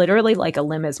 it's like literally like a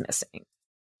limb is missing.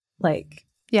 Like,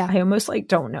 I almost like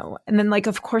don't know. And then like,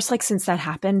 of course, like since that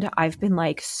happened, I've been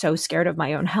like so scared of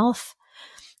my own health.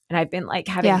 And I've been like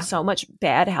having so much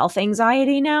bad health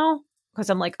anxiety now. because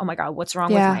I'm like, oh my God, what's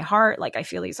wrong with my heart? Like, I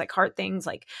feel these like heart things,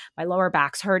 like my lower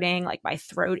back's hurting, like my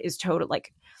throat is total,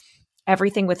 like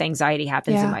everything with anxiety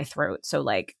happens in my throat. So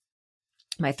like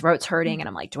my throat's hurting and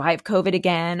I'm like, do I have COVID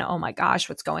again? Oh my gosh,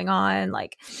 what's going on?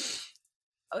 Like,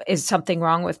 is something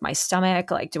wrong with my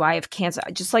stomach? Like, do I have cancer?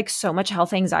 Just like so much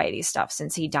health anxiety stuff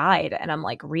since he died. And I'm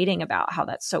like reading about how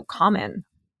that's so common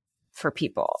for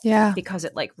people. Yeah. Because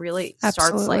it like really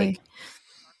starts like,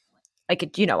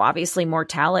 you know, obviously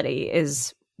mortality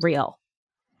is real.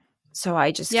 So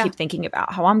I just keep thinking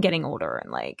about how I'm getting older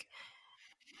and like,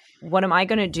 what am I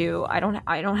going to do? I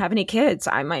don't have any kids.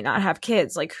 I might not have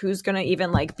kids. Like, who's going to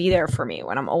even like be there for me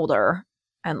when I'm older?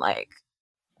 And like,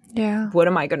 what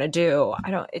am I going to do?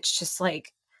 It's just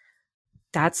like,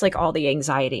 that's like all the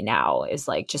anxiety now is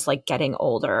like, just like getting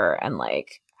older and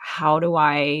like, how do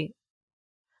I,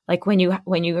 like when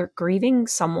you're grieving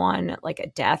someone like a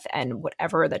death and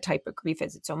whatever the type of grief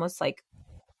is, it's almost like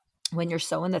when you're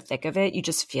so in the thick of it, you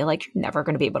just feel like you're never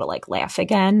going to be able to like laugh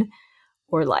again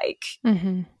or like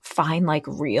find like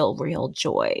real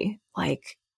joy.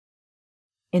 Like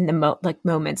in the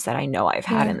moments that I know I've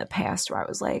had in the past where I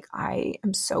was like, I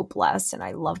am so blessed and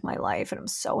I love my life and I'm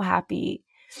so happy.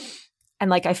 And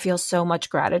like, I feel so much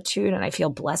gratitude and I feel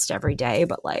blessed every day,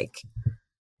 but like,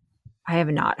 I have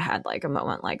not had like a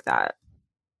moment like that.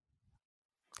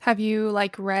 Have you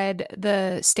like read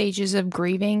the stages of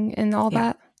grieving and all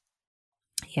that?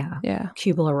 Yeah. Yeah.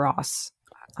 Kubler-Ross.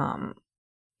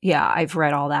 I've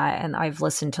read all that and I've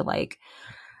listened to like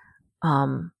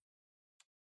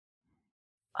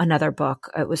another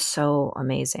book. It was so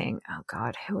amazing. Oh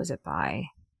God, who was it by?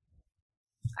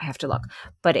 I have to look.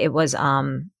 But it was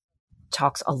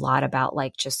talks a lot about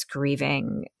like just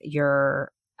grieving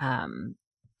your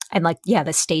and like,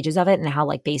 the stages of it and how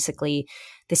like basically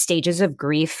the stages of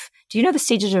grief. Do you know the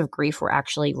stages of grief were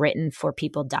actually written for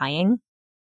people dying,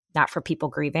 not for people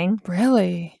grieving?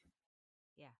 Really?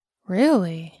 Yeah.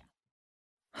 Really?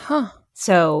 Huh.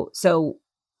 So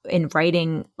in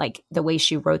writing, like the way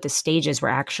she wrote the stages were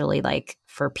actually like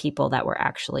for people that were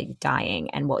actually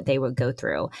dying and what they would go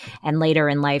through. And later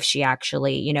in life, she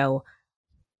actually, you know,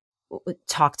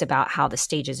 talked about how the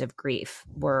stages of grief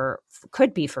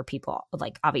could be for people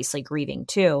like obviously grieving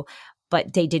too,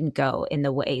 but they didn't go in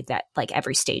the way that like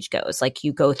every stage goes. Like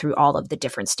you go through all of the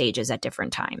different stages at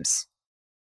different times.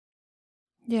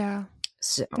 Yeah.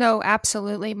 So. No,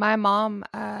 absolutely. My mom,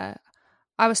 I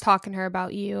was talking to her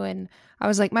about you and I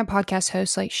was like, my podcast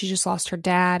host, like she just lost her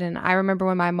dad. And I remember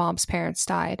when my mom's parents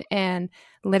died and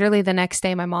literally the next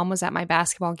day my mom was at my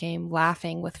basketball game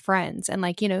laughing with friends. And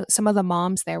like, you know, some of the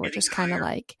moms there were just kind of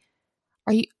like,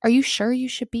 are you sure you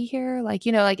should be here? Like,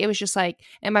 you know, like it was just like,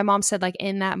 and my mom said like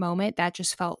in that moment that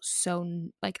just felt so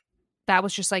like, that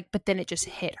was just like, but then it just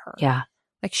hit her. Yeah.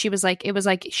 Like she was like, it was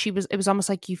almost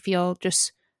like you feel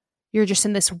just, you're just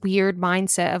in this weird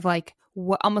mindset of like,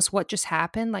 what just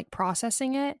happened, like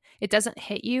processing it. It doesn't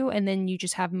hit you. And then you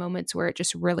just have moments where it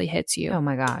just really hits you. Oh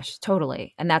my gosh,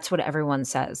 totally. And that's what everyone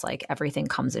says. Like everything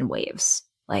comes in waves.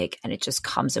 Like, and it just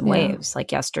comes in waves.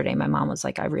 Like yesterday, my mom was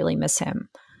like, I really miss him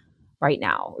right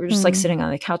now. We're just like sitting on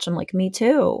the couch. I'm like, me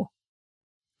too.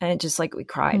 And it just like, we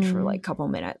cried for like a couple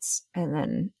minutes and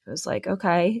then it was like,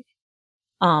 okay.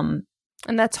 And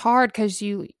that's hard because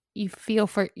you feel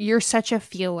you're such a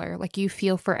feeler, like you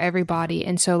feel for everybody.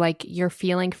 And so like you're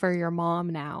feeling for your mom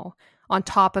now on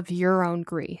top of your own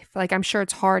grief. Like I'm sure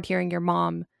it's hard hearing your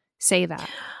mom say that.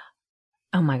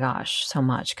 Oh my gosh, so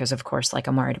much. Because of course, like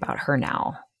I'm worried about her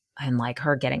now and like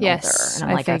her getting older. And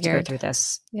I'm like, I have to go through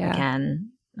this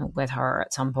again with her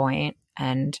at some point.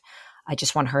 And I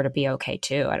just want her to be okay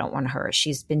too. I don't want her.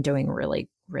 She's been doing really,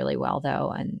 really well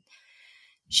though. And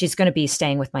she's going to be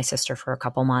staying with my sister for a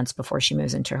couple months before she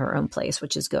moves into her own place,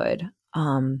 which is good.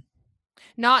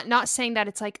 Not saying that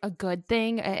it's like a good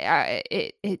thing.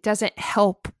 It doesn't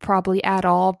help probably at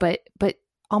all, but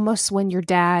almost when your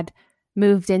dad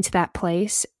moved into that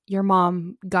place, your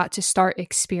mom got to start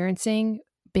experiencing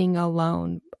being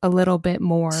alone a little bit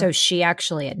more. So she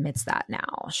actually admits that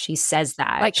now. She says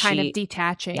that. Like kind of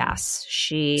detaching. Yes.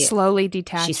 She slowly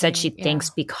detaching. She said she thinks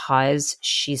because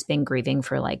she's been grieving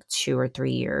for like 2 or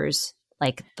 3 years,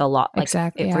 like the loss, like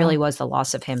exactly, it really was the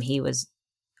loss of him. He was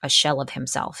a shell of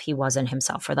himself. He wasn't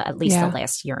himself for at least the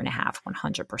last year and a half,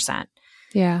 100%.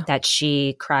 Yeah. That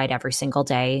she cried every single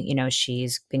day. You know,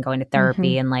 she's been going to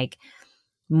therapy and like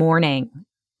mourning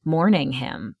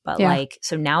him. But like,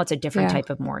 so now it's a different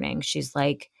type of mourning. She's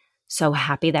like so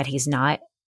happy that he's not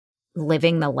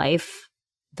living the life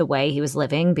the way he was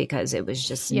living because it was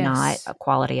just not Yes. a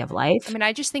quality of life. I mean,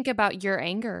 I just think about your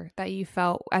anger that you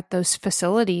felt at those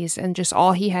facilities and just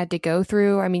all he had to go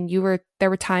through. I mean, there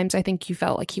were times I think you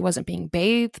felt like he wasn't being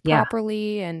bathed Yeah.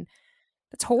 properly, and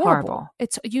it's horrible.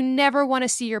 Horrible. You never want to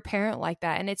see your parent like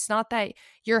that. And it's not that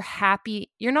you're happy.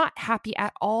 You're not happy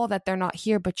at all that they're not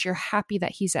here, but you're happy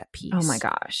that he's at peace. Oh my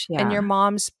gosh. Yeah. And your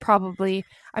mom's probably,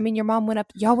 I mean, your mom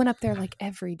y'all went up there like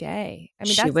every day. I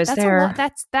mean, She was there a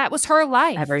lot. That was her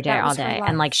life. every day, That all was her day. life.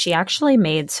 And like she actually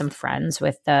made some friends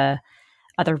with the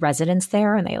other residents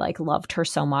there, and they like loved her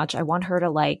so much. I want her to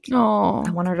like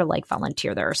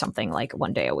volunteer there or something like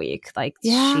one day a week. Like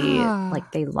Yeah.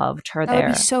 they loved her That there.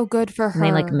 would be so good for her. And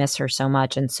they like miss her so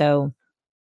much. And so,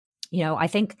 I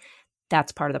think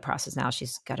that's part of the process now.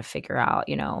 She's got to figure out,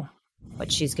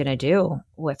 what she's going to do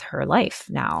with her life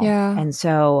now. Yeah. And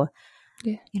so,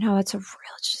 Yeah. it's a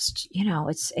real, just,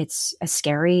 it's a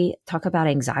scary, talk about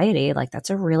anxiety. Like that's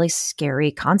a really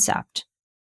scary concept.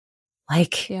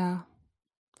 Like, Yeah.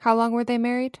 How long were they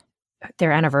married?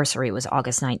 their anniversary was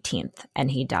August 19th and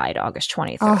he died August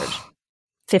 23rd. Oh.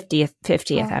 50th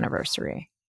Oh. anniversary.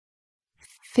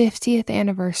 50th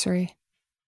anniversary.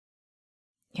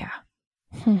 Yeah.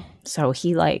 Hmm. So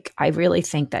I really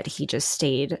think that he just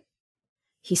stayed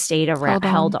around, Held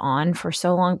on. held on for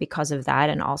so long because of that.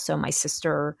 And also my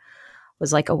sister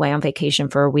was like away on vacation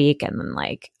for a week. And then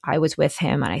like I was with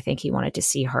him and I think he wanted to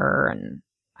see her. And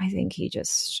I think he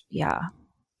just, yeah.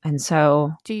 And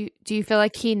so. Do you feel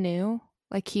like he knew?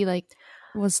 Like he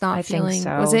was not I feeling, think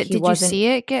so. was it, did you see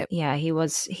it get? Yeah, he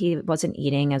wasn't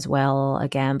eating as well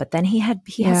again, but then he has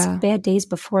Yeah. bad days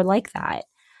before like that.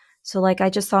 So like, I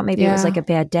just thought maybe it was Yeah. like a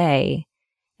bad day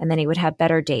and then he would have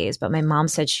better days. But my mom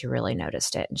said she really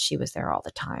noticed it and she was there all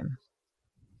the time.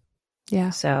 Yeah.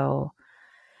 So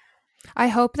I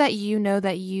hope that you know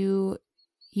that you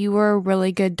were a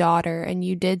really good daughter and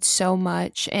you did so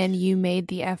much and you made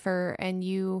the effort and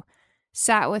you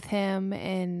sat with him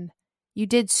and you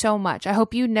did so much. I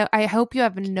hope you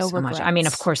have no so regrets. much. I mean,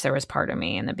 of course there was part of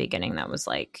me in the beginning that was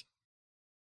like,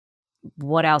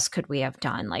 what else could we have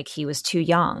done? Like he was too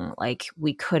young. Like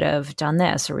we could have done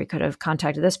this or we could have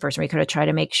contacted this person. We could have tried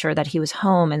to make sure that he was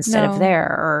home instead of No. there,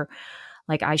 or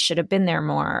like I should have been there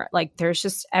more. Like there's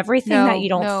just everything that you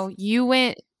don't. No, you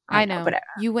went. I know. But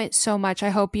You went so much. I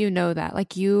hope you know that.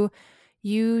 Like you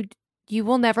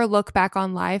will never look back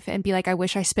on life and be like, I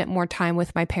wish I spent more time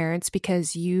with my parents,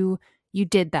 because you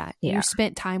did that. Yeah. You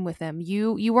spent time with them.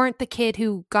 You weren't the kid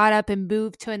who got up and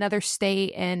moved to another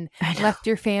state and left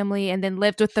your family and then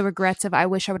lived with the regrets of, I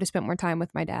wish I would have spent more time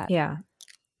with my dad. Yeah.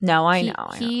 No, I know.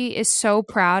 He is so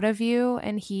proud of you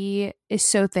and he is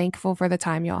so thankful for the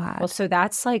time y'all had. Well, so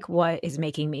that's like what is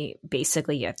making me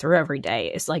basically get through every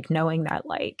day, is like knowing that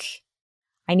like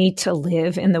I need to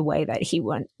live in the way that he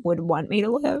would want me to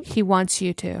live. He wants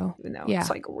you to. Even though Yeah. it's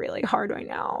like really hard right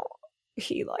now.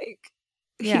 He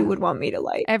Yeah. would want me to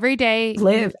like Every day,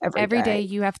 live every day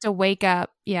you have to wake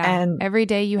up. Yeah. And- every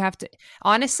day you have to.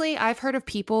 Honestly, I've heard of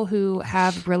people who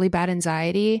have really bad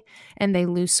anxiety and they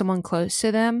lose someone close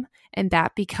to them, and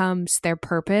that becomes their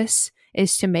purpose,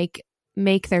 is to make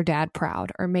their dad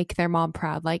proud or make their mom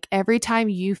proud. Like every time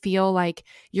you feel like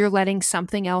you're letting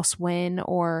something else win,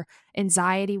 or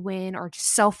anxiety win, or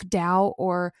self-doubt,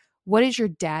 or what does your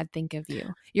dad think of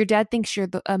you? Your dad thinks you're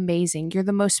amazing. You're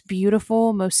the most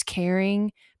beautiful, most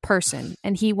caring person.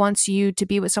 And he wants you to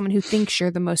be with someone who thinks you're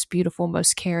the most beautiful,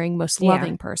 most caring, most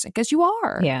loving person, because you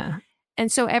are. Yeah.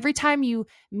 And so every time you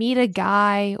meet a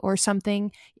guy or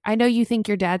something, I know you think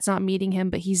your dad's not meeting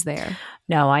him, but he's there.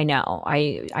 No, I know.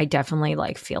 I definitely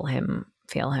like feel him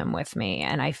with me.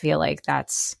 And I feel like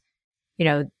that's,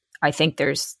 I think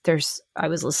there's I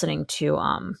was listening to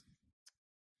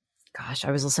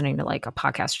like a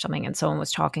podcast or something, and someone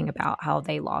was talking about how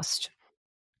they lost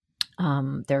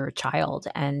their child,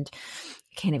 and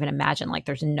I can't even imagine, like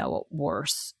there's no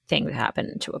worse thing that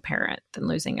happened to a parent than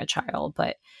losing a child.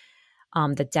 But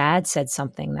the dad said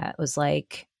something that was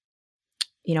like,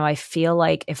 I feel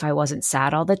like if I wasn't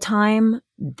sad all the time,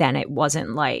 then it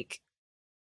wasn't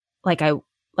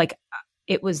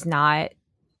it was not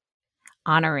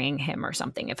honoring him or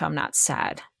something if I'm not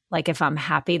sad. Like if I'm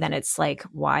happy, then it's like,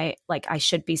 why? Like I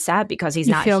should be sad because he's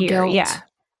not feel here. guilt. Yeah.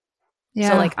 Yeah.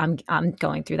 So like I'm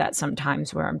going through that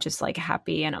sometimes where I'm just like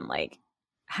happy and I'm like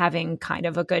having kind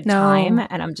of a good time,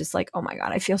 and I'm just like, oh my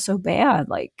God, I feel so bad.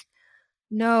 Like,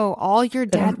 no, all your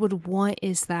dad would want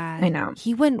is that. I know.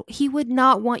 He would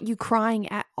not want you crying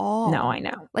at all. No, I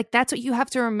know. Like that's what you have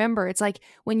to remember. It's like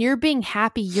when you're being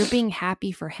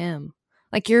happy for him.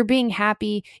 Like you're being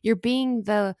happy. You're being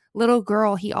the little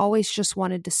girl he always just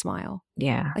wanted to smile.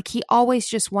 Yeah. Like he always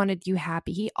just wanted you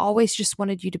happy. He always just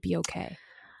wanted you to be okay.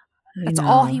 That's I know.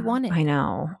 all he wanted. I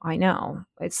know.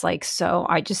 It's like, so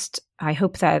I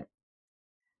hope that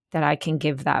I can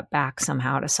give that back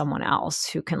somehow to someone else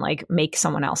who can like make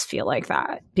someone else feel like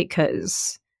that,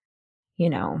 because, you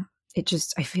know,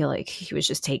 I feel like he was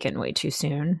just taken way too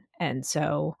soon. And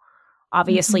so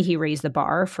obviously he raised the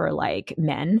bar for like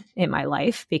men in my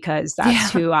life, because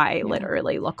that's who I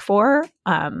literally look for.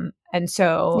 And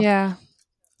so,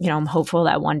 you know, I'm hopeful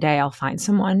that one day I'll find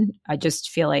someone. I just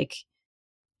feel like,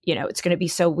 you know, it's going to be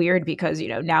so weird because, you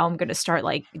know, now I'm going to start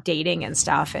like dating and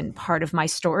stuff. And part of my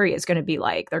story is going to be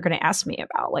like, they're going to ask me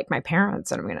about like my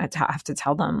parents, and I'm going to have to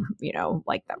tell them, you know,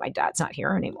 like that my dad's not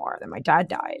here anymore, that my dad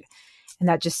died. And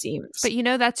that just seems. But, you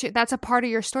know, that's a part of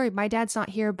your story. My dad's not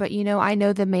here, but, you know, I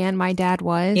know the man my dad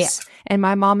was. Yeah. And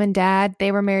my mom and dad,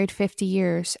 they were married 50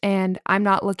 years. And I'm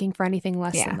not looking for anything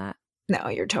less than that. No,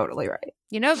 you're totally right.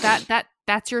 You know,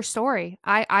 that's your story.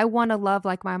 I want to love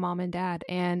like my mom and dad.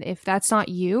 And if that's not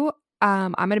you,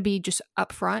 I'm going to be just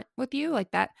upfront with you like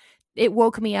that. It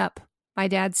woke me up. My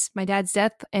dad's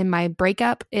death and my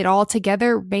breakup, it all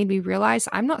together made me realize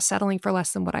I'm not settling for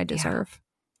less than what I deserve.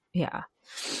 Yeah.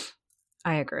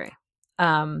 I agree.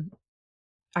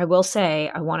 I will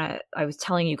say, I was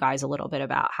telling you guys a little bit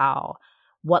about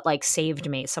what like saved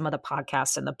me, some of the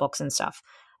podcasts and the books and stuff.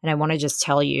 And I want to just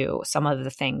tell you some of the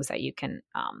things that you can,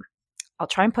 I'll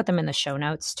try and put them in the show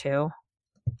notes too.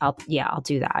 I'll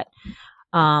do that.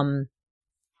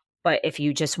 But if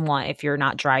you're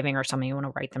not driving or something, you want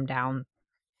to write them down.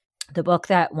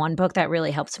 One book that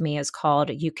really helped me is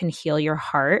called You Can Heal Your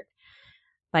Heart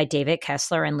by David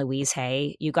Kessler and Louise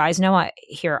Hay. You guys know I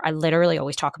literally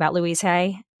always talk about Louise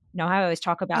Hay. Know how I always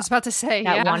talk about I was about to say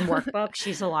that one workbook?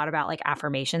 She's a lot about like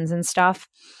affirmations and stuff.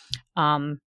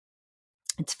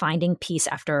 It's finding peace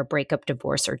after a breakup,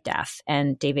 divorce, or death.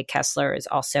 And David Kessler is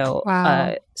also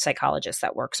a psychologist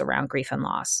that works around grief and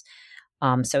loss.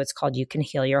 So it's called You Can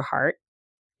Heal Your Heart.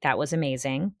 That was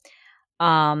amazing.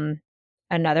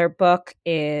 Another book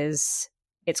it's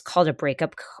called A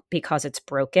Breakup Because It's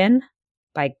Broken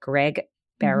by Greg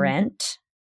Behrendt.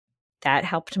 That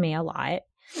helped me a lot.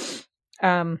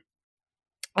 And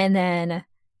then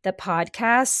the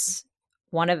podcasts,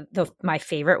 one of my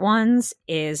favorite ones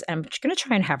is, I'm just going to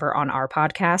try and have her on our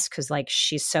podcast because like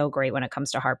she's so great when it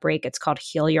comes to heartbreak. It's called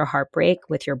Heal Your Heartbreak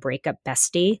with Your Breakup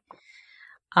Bestie.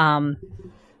 And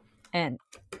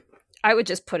I would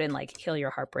just put in like Heal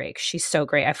Your Heartbreak. She's so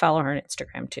great. I follow her on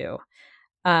Instagram too.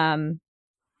 And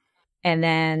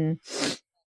then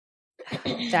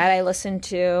that I listened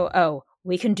to,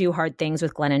 We Can Do Hard Things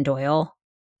with Glennon Doyle.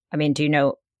 I mean, do you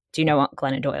know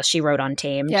Glennon Doyle? She wrote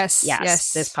Untamed. Yes.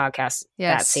 This podcast,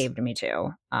 that saved me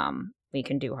too. We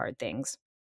Can Do Hard Things.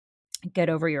 Get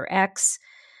Over Your Ex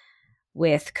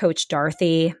with Coach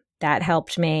Dorothy. That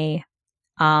helped me.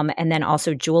 And then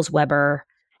also Jules Weber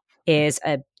is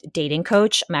a dating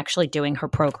coach. I'm actually doing her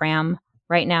program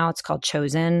right now. It's called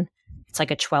Chosen. It's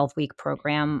like a 12-week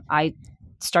program. I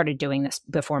started doing this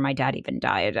before my dad even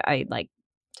died. I like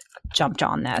jumped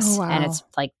on this and it's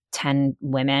like 10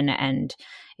 women and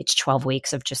it's 12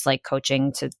 weeks of just like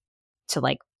coaching to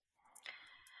like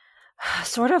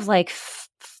sort of like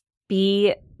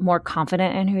be more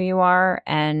confident in who you are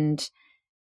and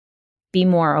be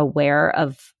more aware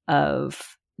of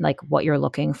like what you're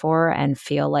looking for and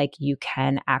feel like you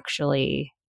can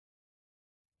actually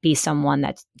be someone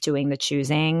that's doing the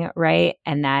choosing, right?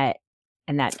 And that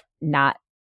not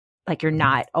like you're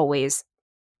not always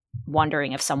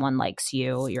wondering if someone likes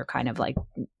you. You're kind of like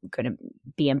going to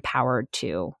be empowered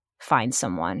to find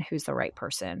someone who's the right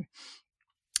person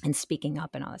and speaking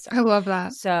up and all that stuff. I love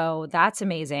that. So that's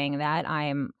amazing.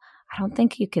 I don't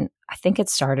think you can, I think it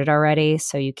started already,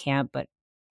 so you can't, but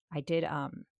I did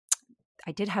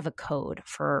have a code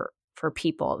for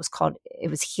people. It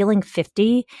was Healing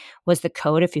 50 was the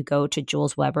code if you go to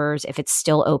Jules Weber's. If it's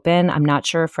still open, I'm not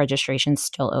sure if registration's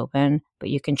still open, but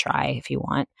you can try if you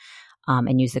want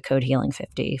and use the code Healing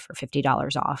 50 for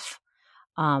 $50 off.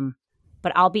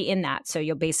 But I'll be in that. So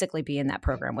you'll basically be in that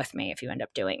program with me if you end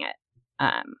up doing it.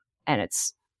 And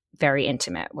it's very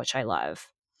intimate, which I love.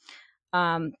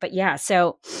 But yeah,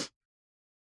 so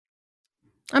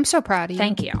I'm so proud of you.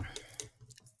 Thank you.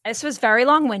 This was very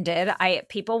long-winded.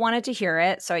 People wanted to hear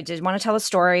it, so I did want to tell a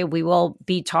story. We will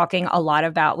be talking a lot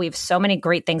about. We have so many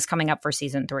great things coming up for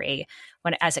season 3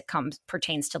 as it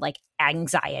pertains to like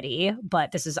anxiety.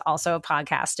 But this is also a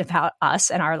podcast about us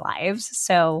and our lives.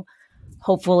 So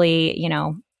hopefully,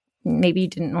 maybe you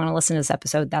didn't want to listen to this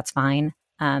episode. That's fine.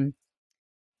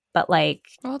 But like,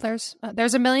 well, there's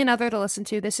a million other to listen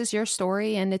to. This is your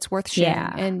story, and it's worth sharing.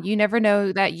 Yeah. And you never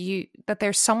know that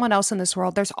there's someone else in this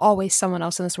world. There's always someone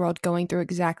else in this world going through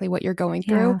exactly what you're going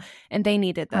through, and they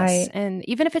needed this. And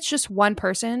even if it's just one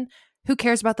person, who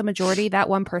cares about the majority? That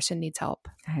one person needs help.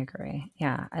 I agree.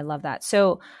 Yeah, I love that.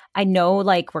 So I know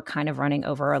like we're kind of running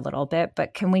over a little bit,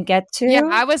 but can we get to? Yeah,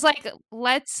 I was like,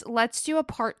 let's do a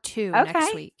part 2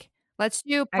 next week. Let's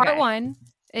do part 1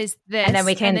 is this, and then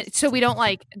we can, so we don't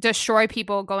like destroy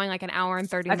people going like an hour and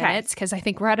 30 minutes, because I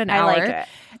think we're at an hour. I like it.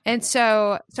 And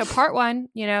so part 1,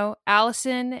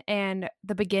 Alison and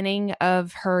the beginning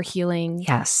of her healing,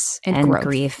 and growth.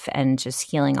 grief, and just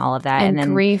healing all of that, and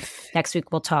then grief. Next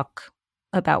week we'll talk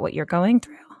about what you're going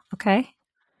through. Okay.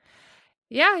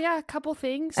 Yeah, a couple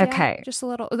things. Okay. Yeah, just a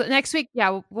little. Next week,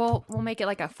 we'll make it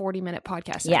like a 40-minute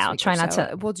podcast. Yeah, I'll try not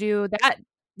to. We'll do that.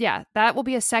 Yeah, that will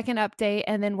be a second update,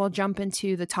 and then we'll jump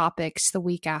into the topics the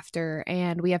week after.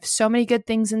 And we have so many good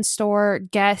things in store,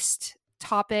 guest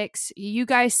topics. You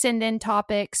guys send in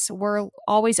topics. We're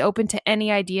always open to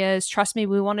any ideas. Trust me,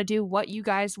 we want to do what you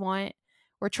guys want.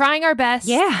 We're trying our best.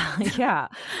 Yeah.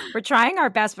 We're trying our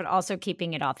best, but also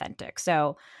keeping it authentic.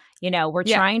 So, we're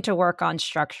trying to work on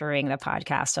structuring the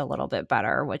podcast a little bit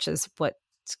better, which is what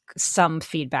some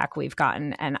feedback we've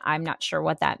gotten, and I'm not sure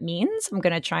what that means. I'm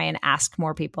going to try and ask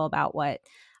more people about what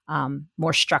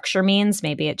more structure means.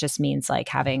 Maybe it just means like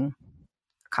having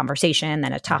a conversation,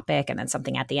 then a topic, and then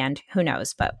something at the end. Who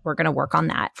knows? But we're going to work on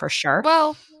that for sure.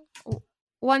 Well,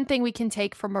 one thing we can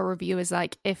take from a review is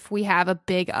like, if we have a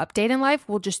big update in life,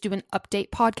 we'll just do an update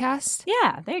podcast.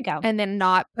 Yeah, there you go. And then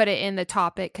not put it in the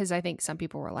topic, because I think some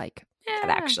people were like, that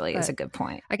actually is a good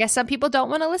point. I guess some people don't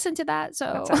want to listen to that. So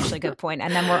that's actually a good point.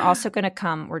 And then we're also going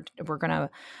to we're going to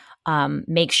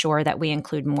make sure that we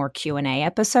include more Q&A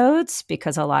episodes,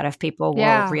 because a lot of people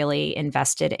were really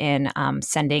invested in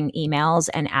sending emails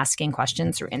and asking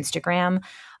questions through Instagram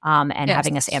and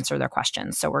having us answer their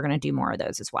questions. So we're going to do more of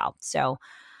those as well. So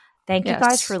thank you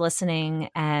guys for listening.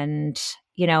 And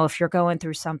if you're going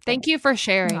through something, thank you for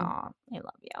sharing. I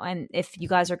love you. And if you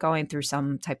guys are going through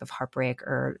some type of heartbreak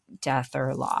or death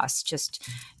or loss, just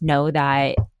know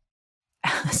that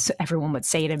everyone would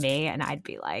say to me, and I'd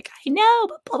be like, I know,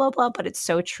 but blah, blah, blah. But it's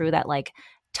so true that like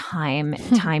time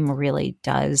really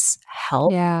does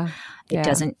help. It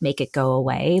doesn't make it go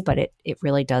away, but it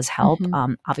really does help.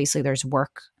 Obviously there's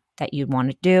work that you'd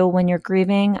want to do when you're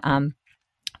grieving.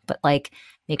 But like,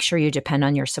 make sure you depend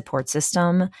on your support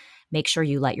system. Make sure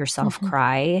you let yourself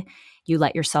cry. You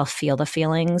let yourself feel the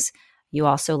feelings. You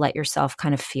also let yourself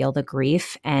kind of feel the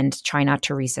grief, and try not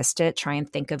to resist it. Try and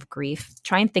think of grief.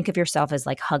 Try and think of yourself as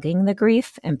like hugging the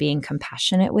grief and being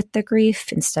compassionate with the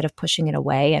grief instead of pushing it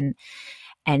away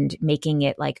and making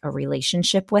it like a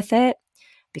relationship with it,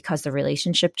 because the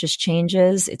relationship just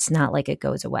changes. It's not like it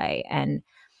goes away. And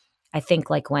I think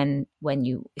like when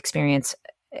you experience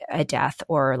a death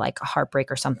or like a heartbreak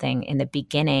or something, in the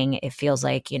beginning, it feels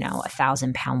like,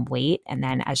 1,000-pound weight. And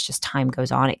then as just time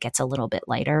goes on, it gets a little bit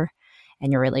lighter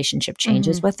and your relationship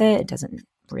changes with it. It doesn't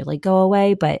really go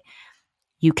away, but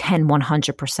you can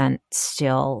 100%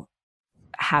 still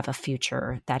have a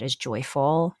future that is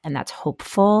joyful and that's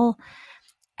hopeful,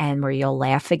 and where you'll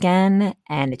laugh again.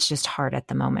 And it's just hard at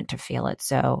the moment to feel it.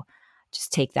 So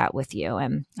just take that with you.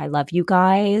 And I love you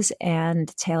guys.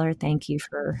 And Taylor, thank you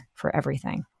for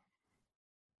everything.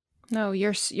 No,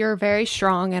 you're very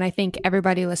strong. And I think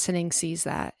everybody listening sees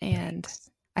that. And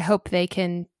I hope they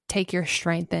can take your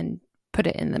strength and put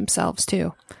it in themselves too.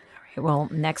 All right. Well,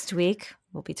 next week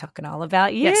we'll be talking all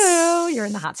about you. Yes. You're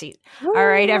in the hot seat. Woo. All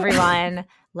right, everyone.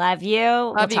 Love you.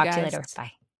 We'll talk to you later.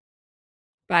 Bye.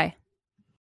 Bye.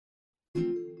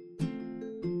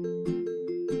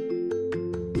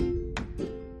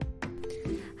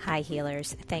 Hi,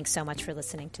 healers. Thanks so much for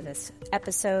listening to this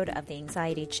episode of The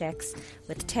Anxiety Chicks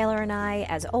with Taylor and I.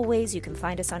 As always, you can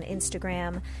find us on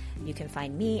Instagram. You can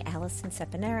find me, Alison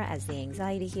Sepanera, as The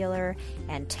Anxiety Healer,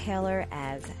 and Taylor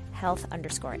as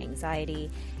Health_Anxiety.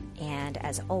 And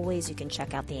as always, you can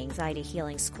check out the Anxiety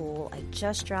Healing School. I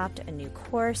just dropped a new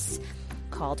course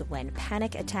called When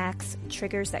Panic Attacks,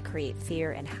 Triggers That Create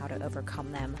Fear and How to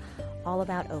Overcome Them. All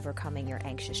about overcoming your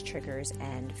anxious triggers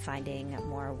and finding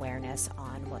more awareness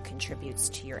on what contributes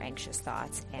to your anxious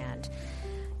thoughts, and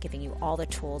giving you all the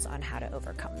tools on how to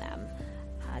overcome them.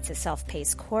 It's a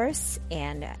self-paced course,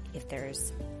 and if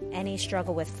there's any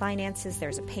struggle with finances,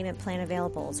 there's a payment plan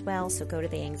available as well. So go to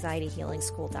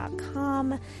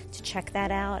theanxietyhealingschool.com to check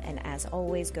that out. And as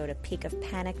always, go to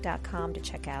peakofpanic.com to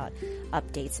check out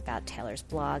updates about Taylor's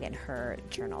blog and her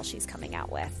journal she's coming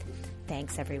out with.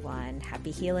 Thanks, everyone.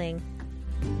 Happy healing.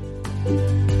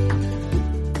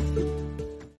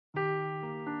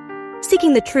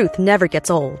 seeking the truth never gets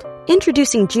old.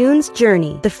 Introducing June's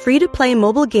Journey, the free-to-play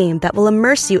mobile game that will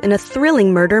immerse you in a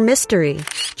thrilling murder mystery.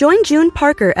 Join June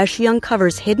Parker as she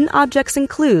uncovers hidden objects and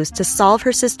clues to solve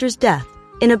her sister's death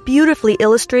in a beautifully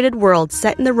illustrated world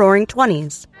set in the Roaring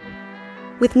 '20s.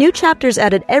 With new chapters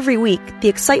added every week, the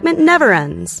excitement never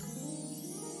ends.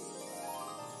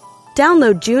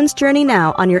 Download June's Journey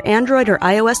now on your Android or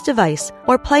iOS device,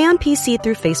 or play on PC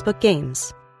through Facebook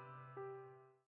Games.